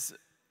 look, as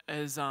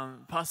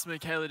Pastor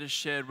Michaela just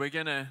shared, we're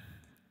going to,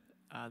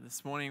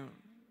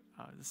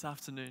 this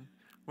afternoon,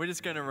 we're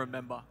just going to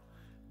remember.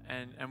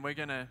 And we're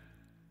going to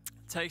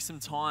take some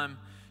time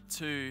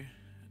to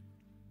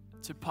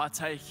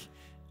partake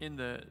in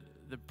the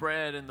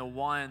bread and the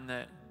wine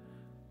that,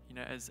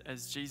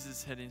 as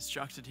Jesus had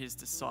instructed his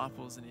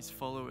disciples and his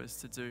followers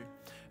to do.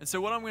 And so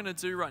what I'm going to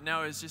do right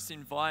now is just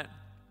invite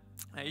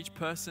each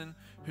person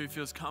who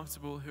feels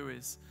comfortable, who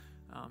is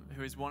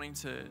wanting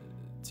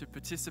to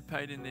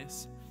participate in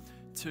this,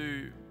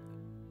 to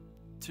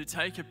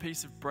take a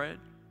piece of bread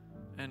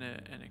and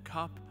a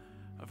cup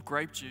of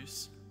grape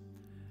juice.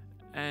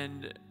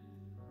 And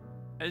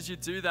as you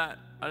do that,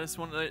 I just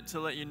want to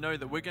let you know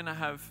that we're going to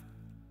have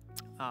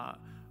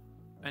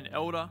an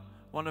elder,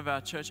 one of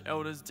our church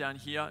elders down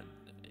here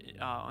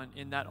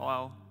in that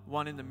aisle,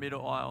 one in the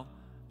middle aisle,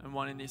 and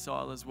one in this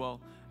aisle as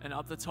well. And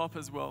up the top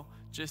as well,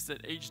 just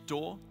at each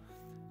door,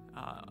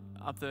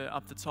 up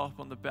the top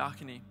on the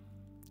balcony,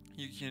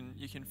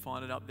 you can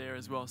find it up there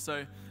as well.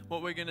 So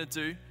what we're going to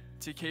do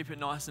to keep it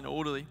nice and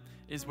orderly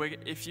is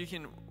if you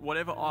can,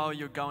 whatever aisle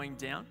you're going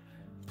down,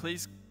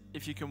 please,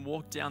 if you can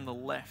walk down the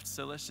left.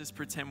 So let's just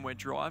pretend we're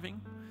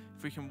driving.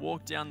 If we can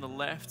walk down the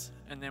left,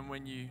 and then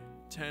when you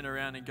turn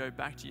around and go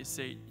back to your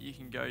seat, you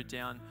can go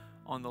down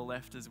on the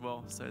left as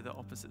well, so the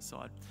opposite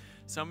side.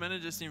 So I'm going to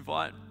just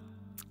invite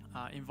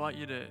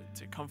you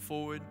to come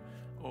forward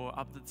or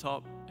up the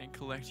top and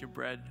collect your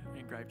bread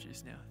and grape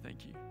juice now.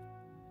 Thank you.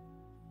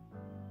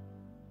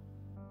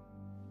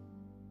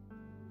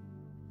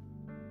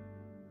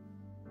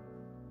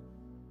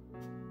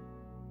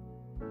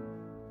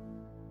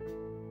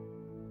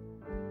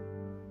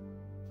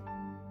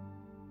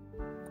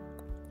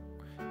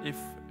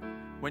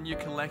 When you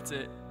collect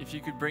it, if you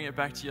could bring it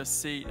back to your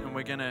seat, and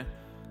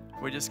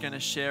we're just gonna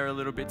share a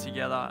little bit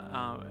together.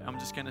 I'm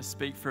just gonna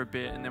speak for a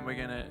bit, and then we're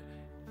gonna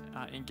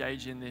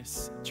engage in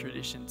this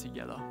tradition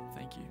together.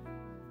 Thank you.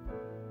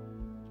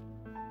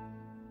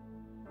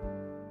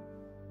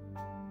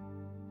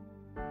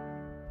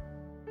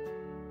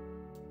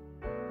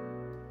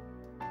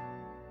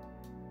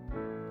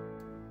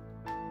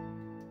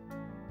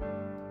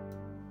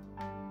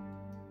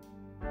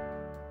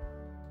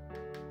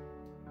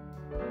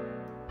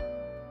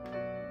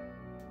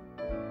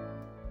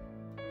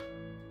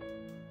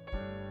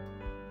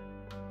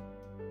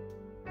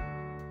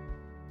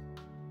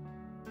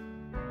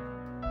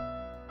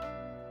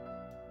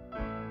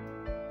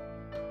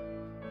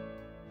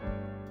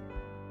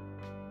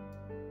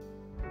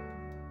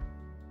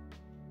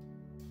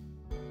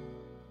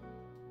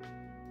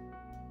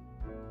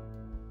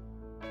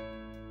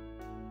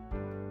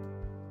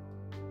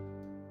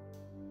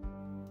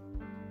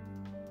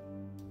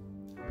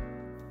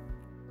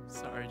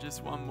 Sorry,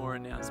 just one more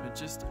announcement.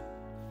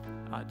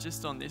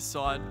 Just on this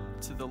side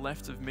to the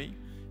left of me,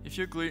 if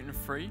you're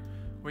gluten-free,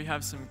 we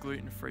have some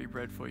gluten-free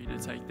bread for you to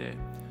take there.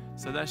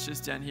 So that's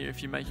just down here.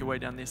 If you make your way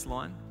down this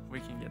line, we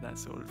can get that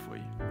sorted for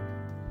you.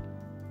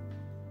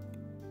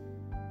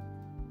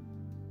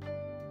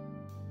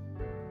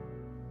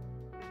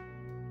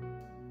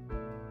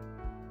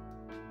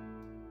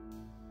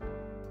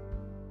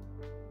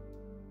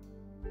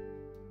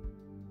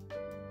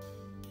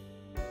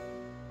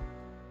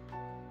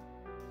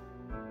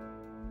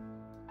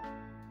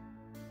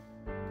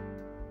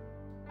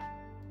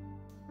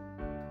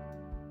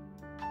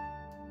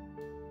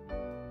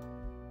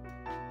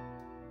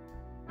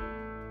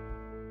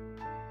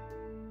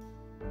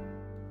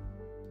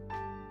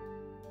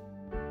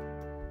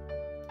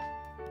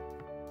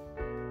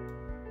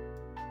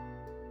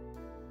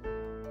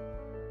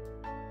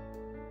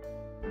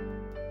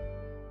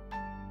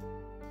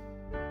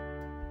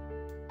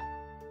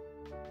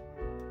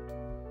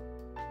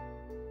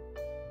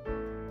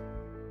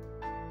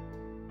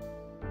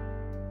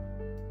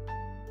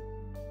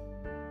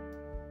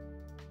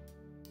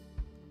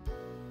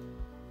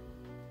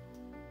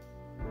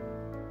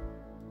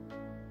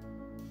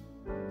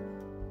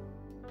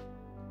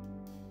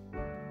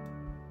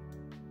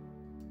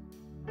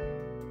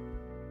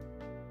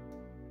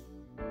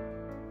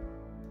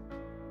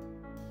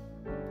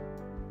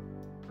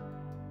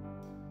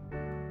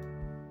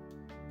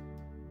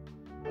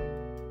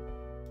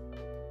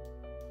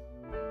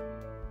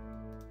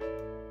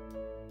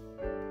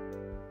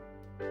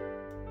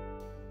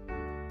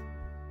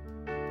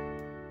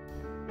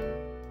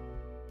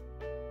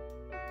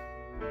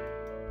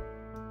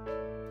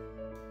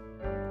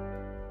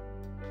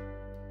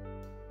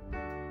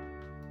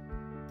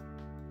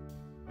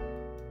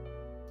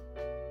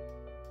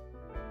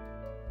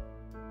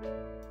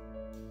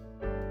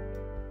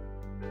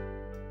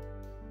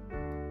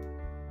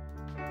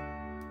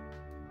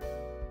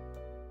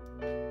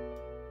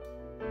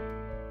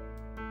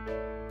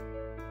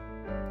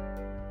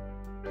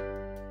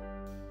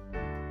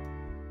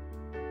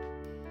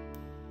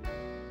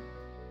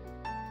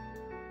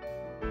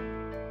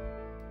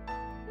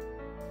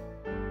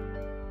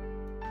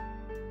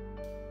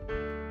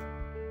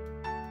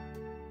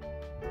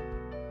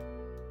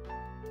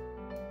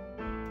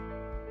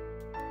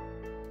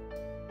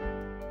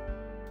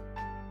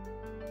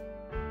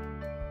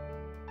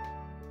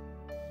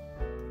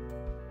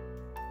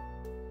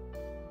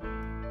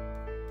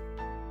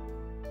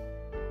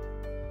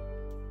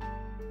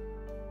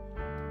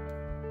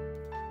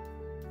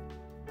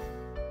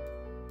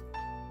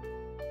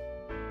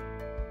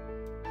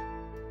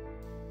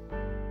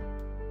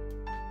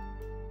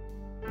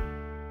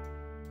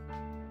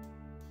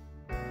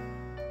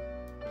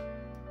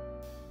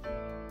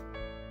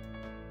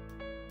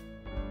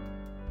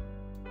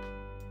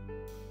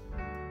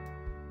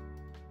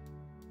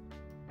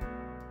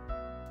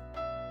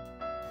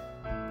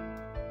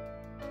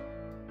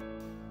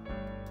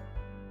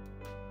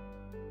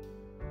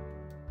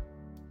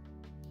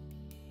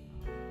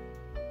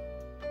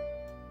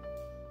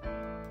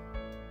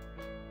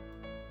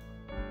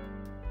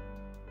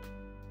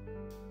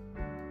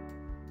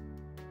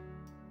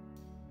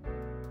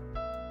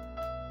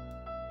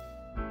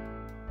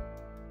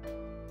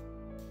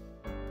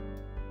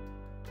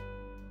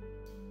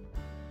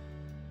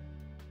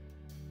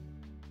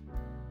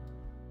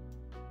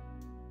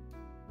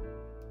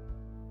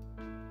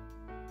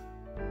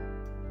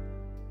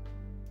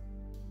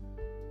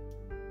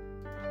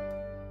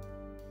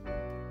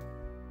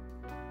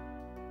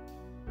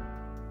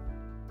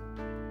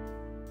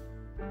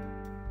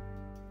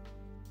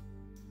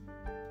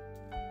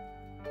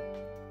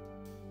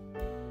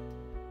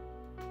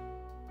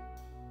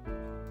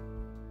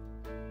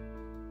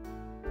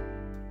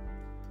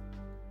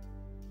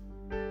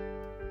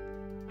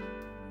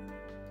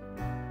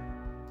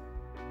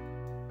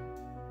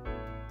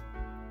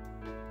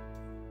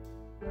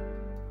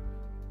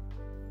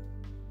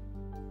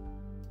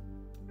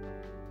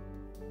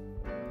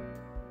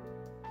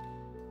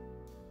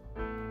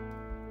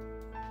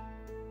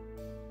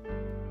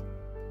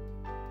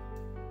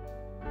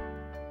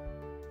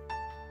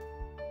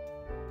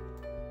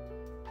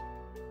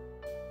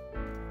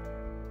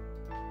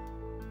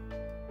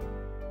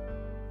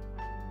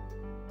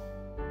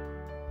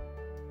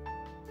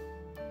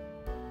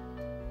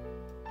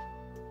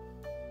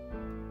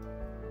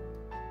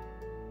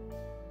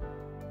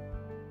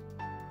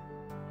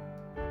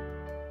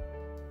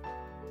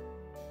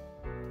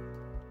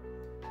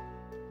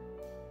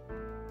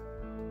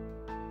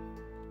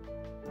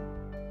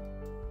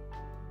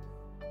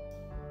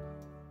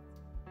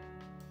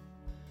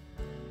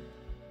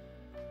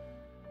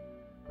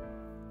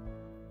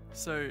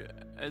 So,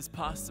 as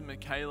Pastor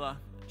Michaela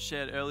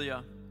shared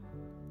earlier,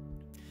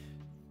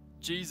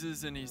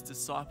 Jesus and his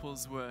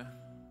disciples were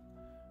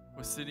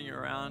sitting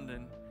around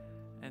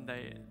and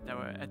they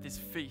were at this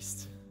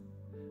feast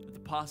at the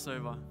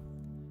Passover.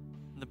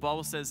 And the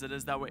Bible says that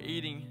as they were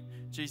eating,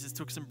 Jesus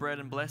took some bread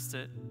and blessed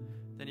it.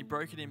 Then he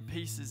broke it in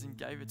pieces and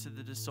gave it to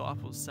the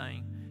disciples,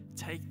 saying,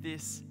 "Take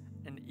this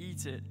and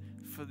eat it,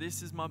 for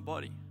this is my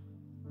body."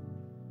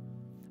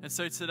 And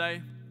so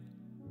today,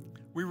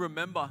 we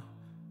remember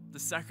the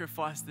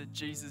sacrifice that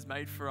Jesus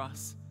made for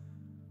us,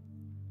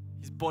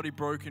 his body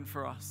broken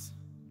for us,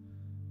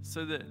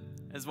 so that,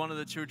 as one of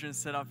the children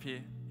said up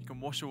here, he can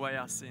wash away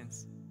our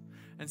sins.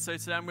 And so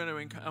today I'm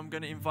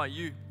going to invite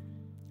you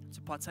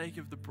to partake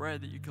of the bread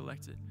that you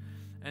collected,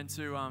 and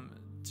to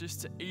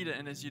just to eat it.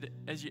 And as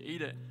you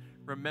eat it,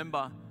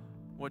 remember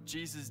what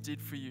Jesus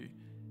did for you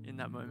in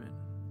that moment.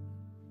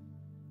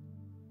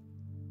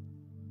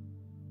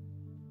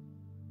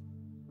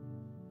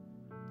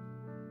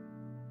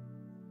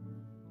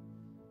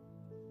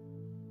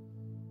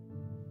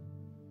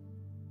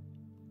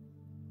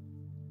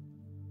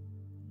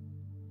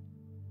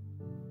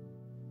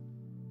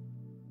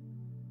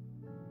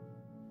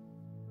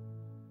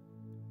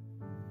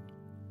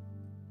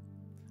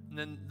 And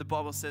then the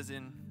Bible says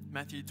in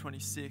Matthew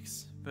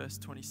 26, verse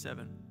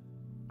 27,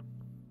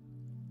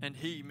 "And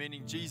he,"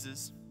 meaning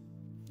Jesus,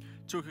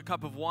 "took a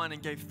cup of wine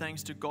and gave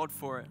thanks to God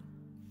for it.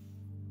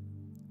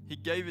 He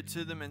gave it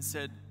to them and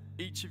said,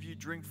 'Each of you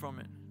drink from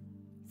it,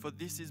 for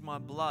this is my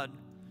blood,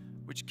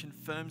 which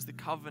confirms the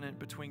covenant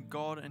between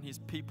God and his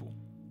people.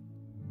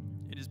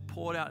 It is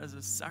poured out as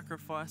a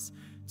sacrifice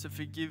to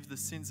forgive the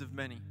sins of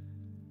many.'"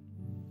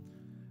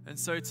 And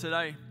so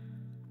today,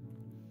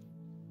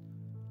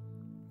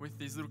 with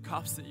these little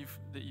cups that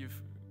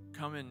you've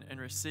come in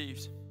and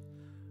received,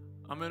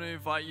 I'm going to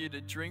invite you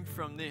to drink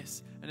from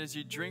this. And as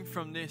you drink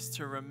from this,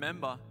 to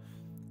remember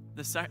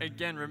the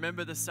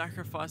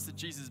sacrifice that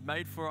Jesus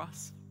made for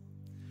us.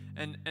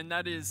 And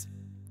that is,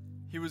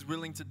 he was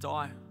willing to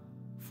die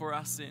for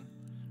our sin.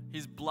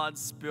 His blood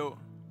spilt.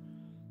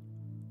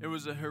 It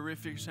was a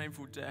horrific,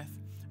 shameful death.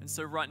 And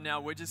so right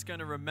now, we're just going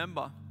to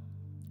remember.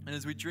 And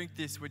as we drink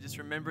this, we're just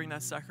remembering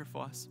that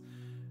sacrifice.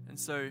 And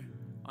so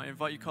I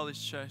invite you,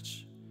 College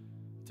Church,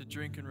 to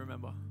drink and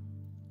remember.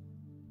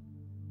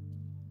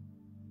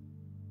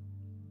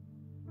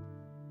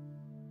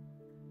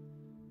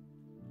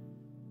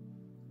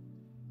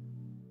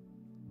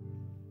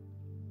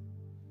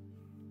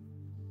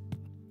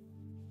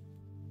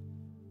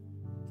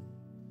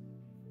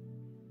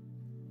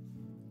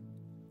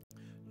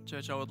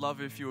 Church, I would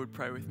love it if you would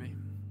pray with me.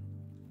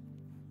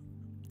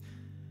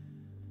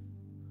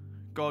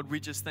 God, we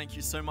just thank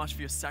you so much for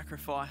your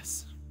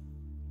sacrifice.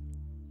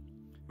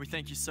 We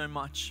thank you so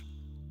much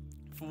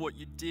for what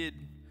you did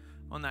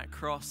on that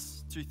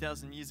cross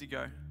 2,000 years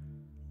ago.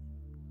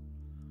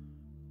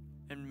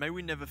 And may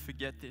we never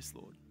forget this,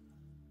 Lord.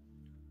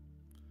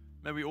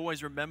 May we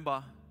always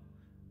remember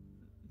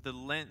the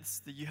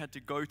lengths that you had to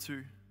go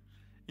to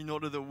in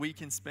order that we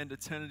can spend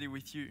eternity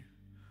with you.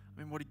 I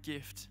mean, what a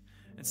gift.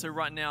 And so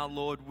right now,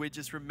 Lord, we're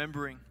just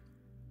remembering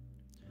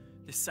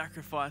this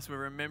sacrifice. We're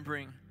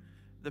remembering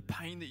the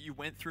pain that you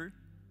went through,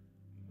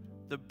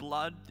 the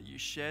blood that you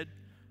shed,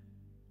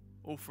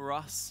 all for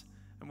us.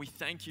 And we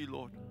thank you,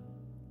 Lord.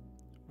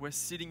 We're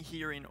sitting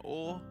here in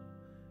awe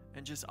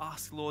and just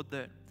ask, Lord,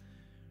 that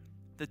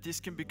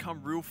this can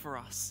become real for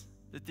us,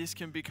 that this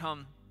can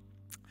become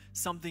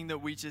something that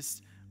we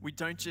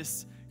don't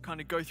just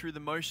kind of go through the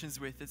motions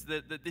with. It's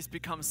that this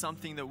becomes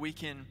something that we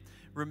can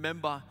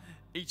remember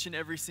each and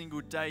every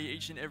single day,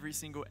 each and every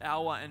single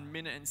hour and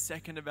minute and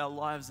second of our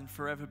lives, and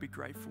forever be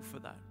grateful for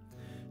that.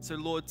 So,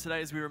 Lord,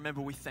 today as we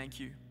remember, we thank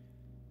you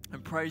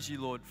and praise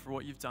you, Lord, for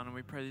what you've done. And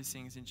we pray these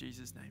things in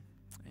Jesus' name.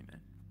 Amen.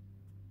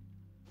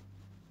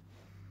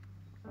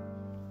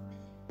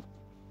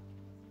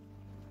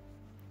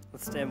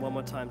 Let's stand one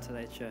more time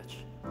today,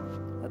 church.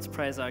 Let's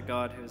praise our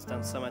God who has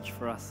done so much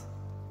for us.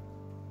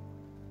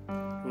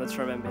 And let's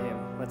remember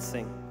him. Let's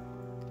sing.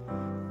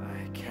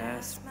 I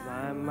cast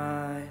my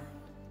mind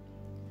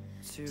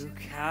to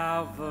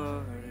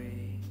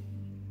Calvary,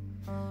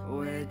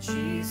 where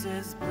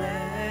Jesus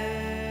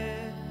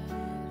bled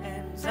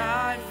and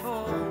died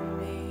for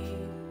me.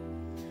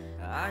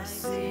 I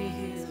see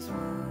his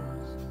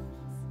wounds,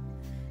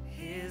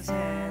 his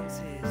hands,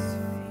 his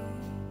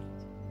feet,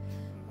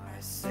 my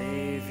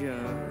Savior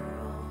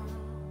on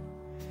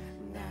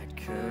that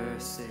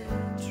cursed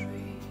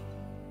tree.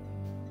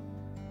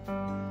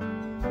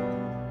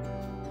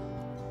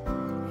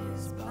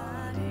 His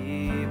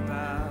body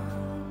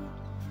bound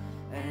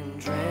and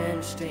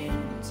drenched in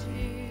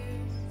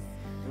tears,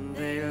 and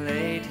they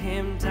laid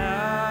him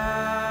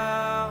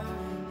down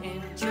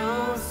in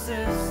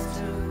Joseph's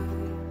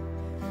tomb,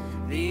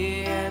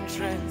 the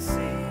entrance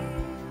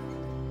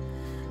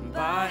sealed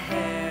by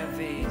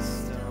heavy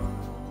stone.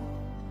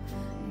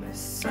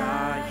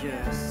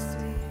 Messiah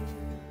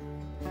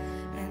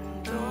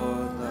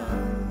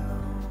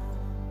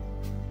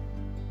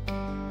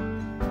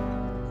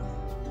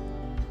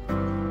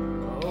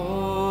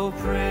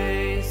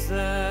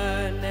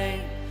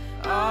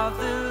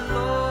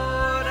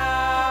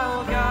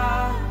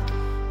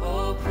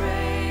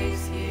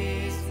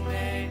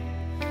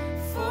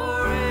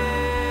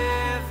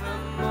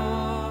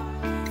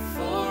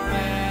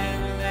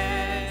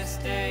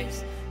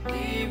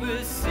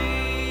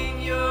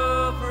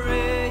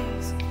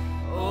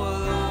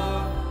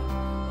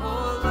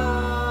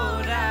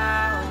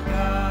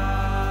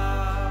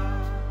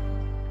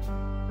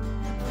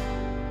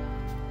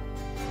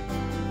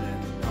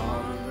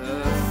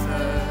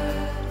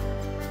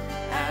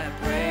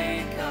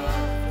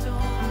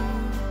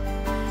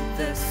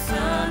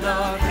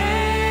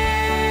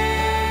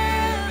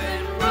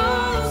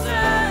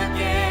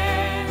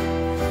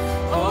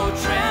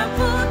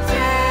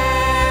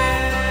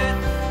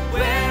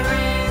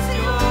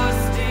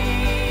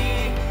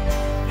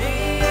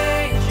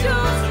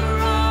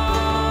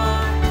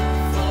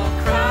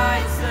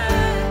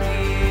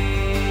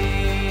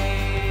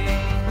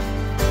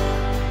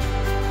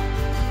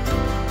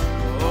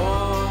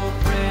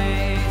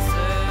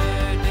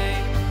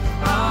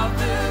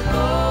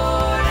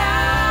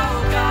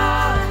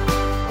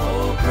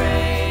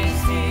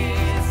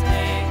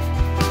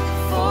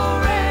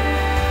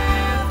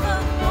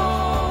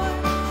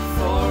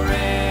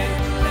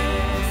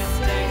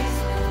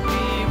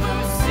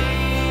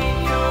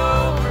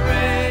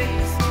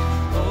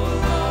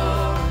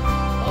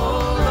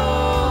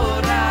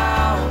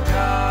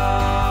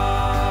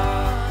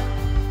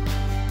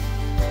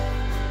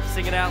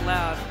out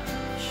loud.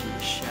 She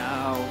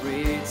shall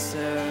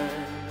return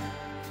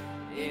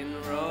in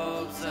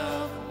robes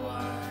of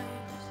white.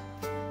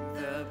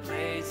 The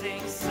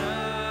blazing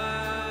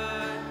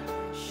sun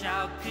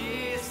shall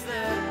pierce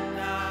the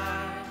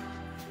night,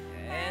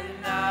 and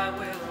I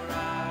will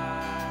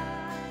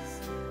rise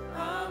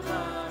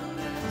among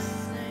the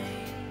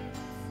saints.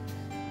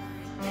 My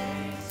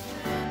gaze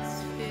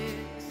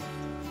transfixed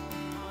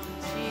on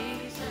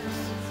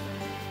Jesus'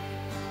 face.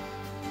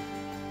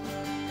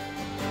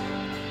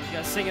 You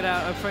guys sing it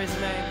out. Oh, praise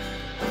the name.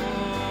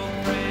 Oh,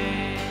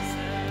 praise the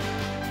name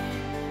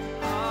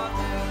of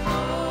the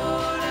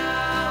Lord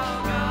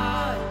our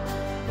God.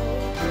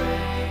 Oh,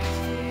 praise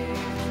His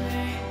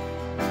name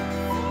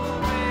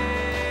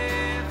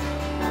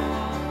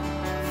forevermore.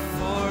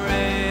 For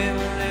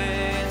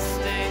endless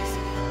days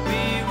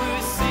we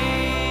will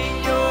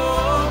sing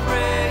Your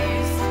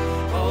praise,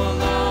 oh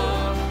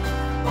Lord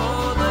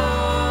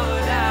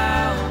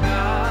our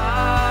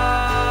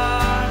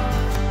God.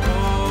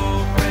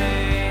 Oh,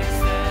 praise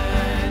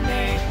the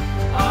name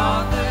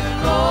of the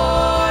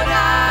Lord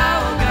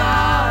our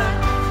God.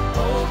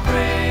 Oh,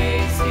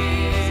 praise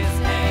His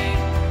name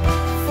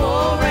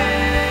forevermore.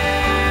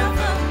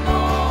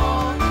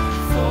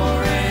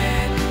 For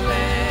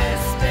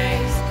endless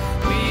days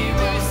we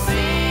will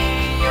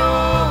sing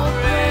Your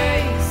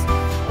praise,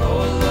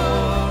 oh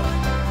Lord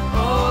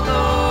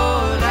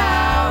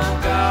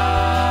our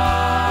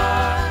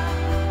God.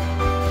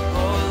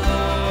 Oh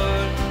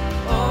Lord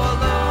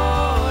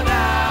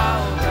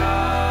our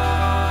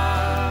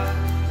God.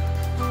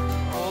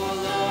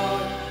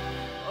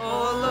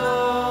 Oh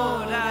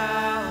Lord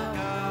our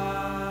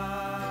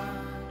God.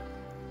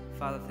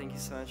 Father, thank You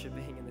so much for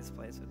being in this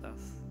place with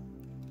us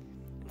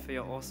and for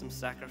Your awesome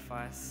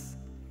sacrifice,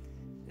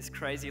 this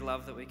crazy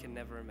love that we can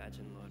never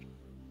imagine, Lord.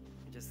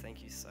 We just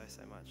thank You so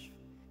much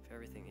for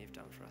everything You've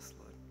done for us,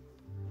 Lord.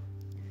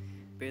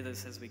 Be with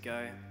us as we go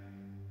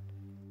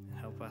and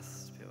help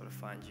us to be able to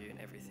find You in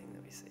everything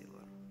that we see,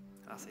 Lord.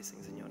 I ask these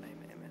things in Your name,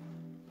 amen.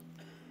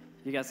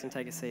 You guys can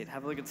take a seat.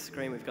 Have a look at the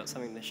screen. We've got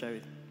something to show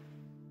you.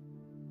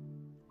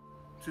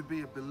 To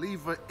be a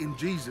believer in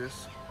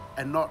Jesus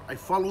and not a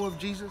follower of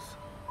Jesus?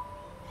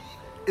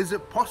 Is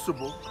it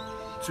possible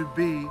to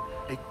be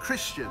a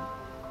Christian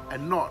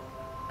and not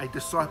a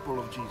disciple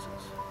of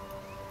Jesus?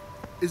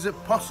 Is it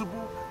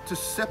possible to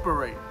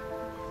separate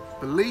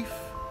belief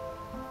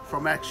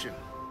from action?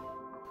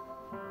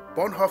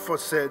 Bonhoeffer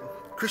said,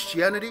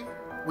 Christianity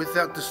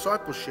without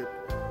discipleship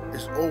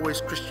is always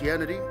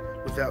Christianity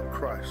without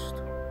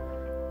Christ.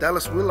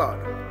 Dallas Willard,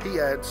 he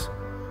adds,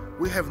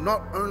 we have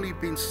not only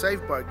been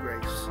saved by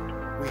grace,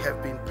 we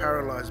have been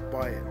paralyzed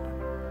by it.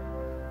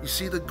 You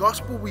see, the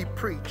gospel we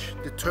preach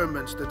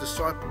determines the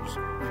disciples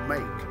we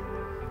make.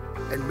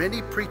 And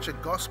many preach a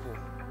gospel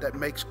that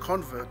makes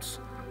converts,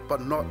 but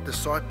not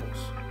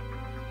disciples.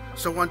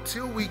 So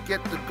until we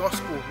get the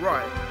gospel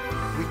right,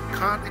 we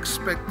can't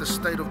expect the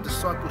state of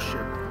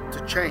discipleship to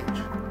change.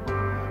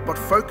 But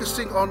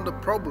focusing on the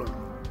problem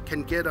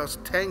can get us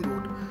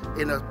tangled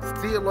in a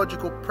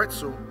theological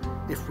pretzel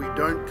if we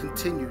don't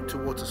continue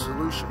towards a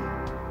solution.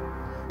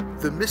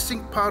 The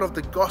missing part of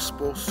the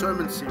gospel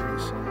sermon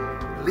series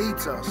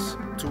leads us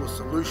to a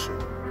solution.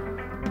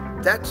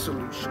 That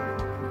solution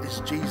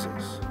is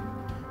Jesus.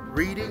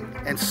 Reading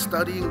and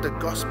studying the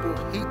gospel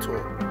He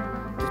taught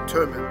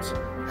determines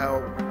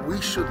how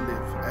we should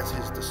live as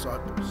His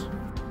disciples.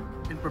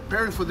 In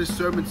preparing for this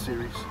sermon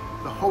series,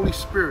 the Holy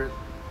Spirit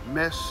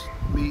messed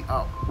me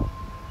up.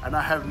 And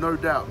I have no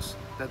doubts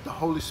that the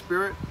Holy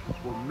Spirit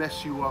will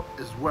mess you up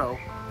as well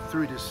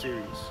through this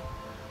series.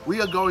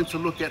 We are going to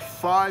look at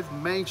 5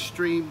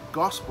 mainstream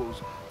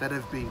gospels that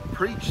have been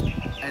preached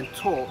and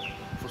taught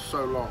for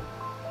so long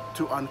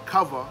to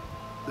uncover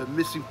the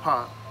missing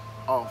part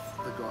of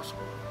the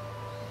gospel.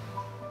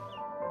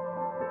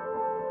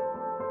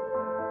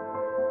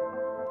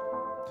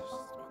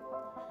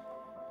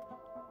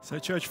 So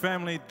church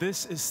family,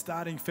 this is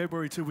starting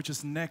February 2, which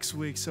is next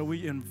week. So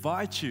we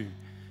invite you,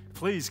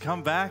 please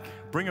come back,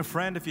 bring a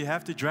friend if you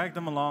have to, drag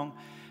them along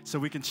so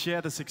we can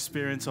share this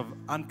experience of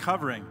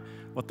uncovering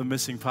what the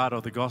missing part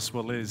of the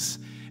gospel is.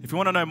 If you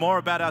want to know more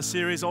about our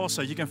series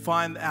also, you can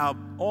find our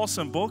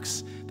awesome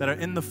books that are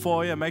in the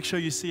foyer. Make sure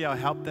you see our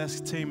help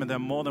desk team, and they're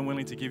more than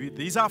willing to give you.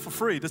 These are for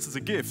free. This is a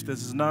gift.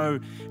 This is no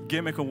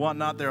gimmick or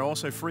whatnot. There are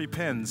also free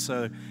pens,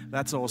 so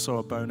that's also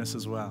a bonus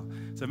as well.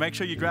 So make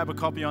sure you grab a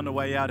copy on the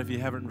way out if you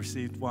haven't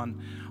received one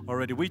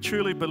already. We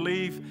truly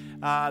believe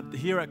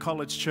here at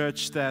College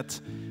Church that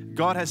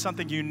God has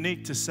something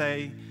unique to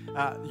say,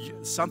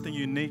 something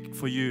unique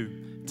for you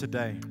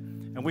today.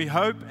 And we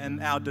hope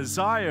and our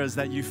desire is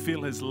that you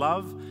feel His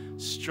love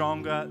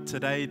stronger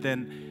today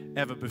than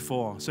ever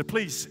before. So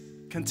please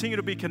continue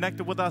to be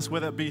connected with us,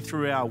 whether it be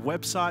through our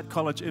website,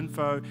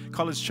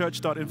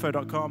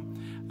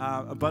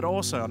 collegechurch.info.com, but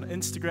also on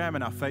Instagram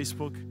and our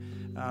Facebook.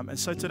 And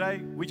so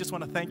today, we just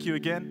want to thank you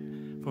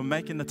again for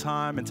making the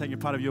time and taking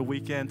part of your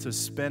weekend to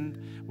spend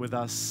with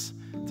us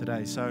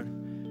today. So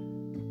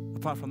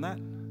apart from that,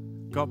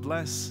 God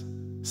bless.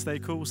 Stay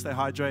cool, stay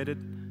hydrated.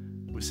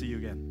 We'll see you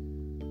again.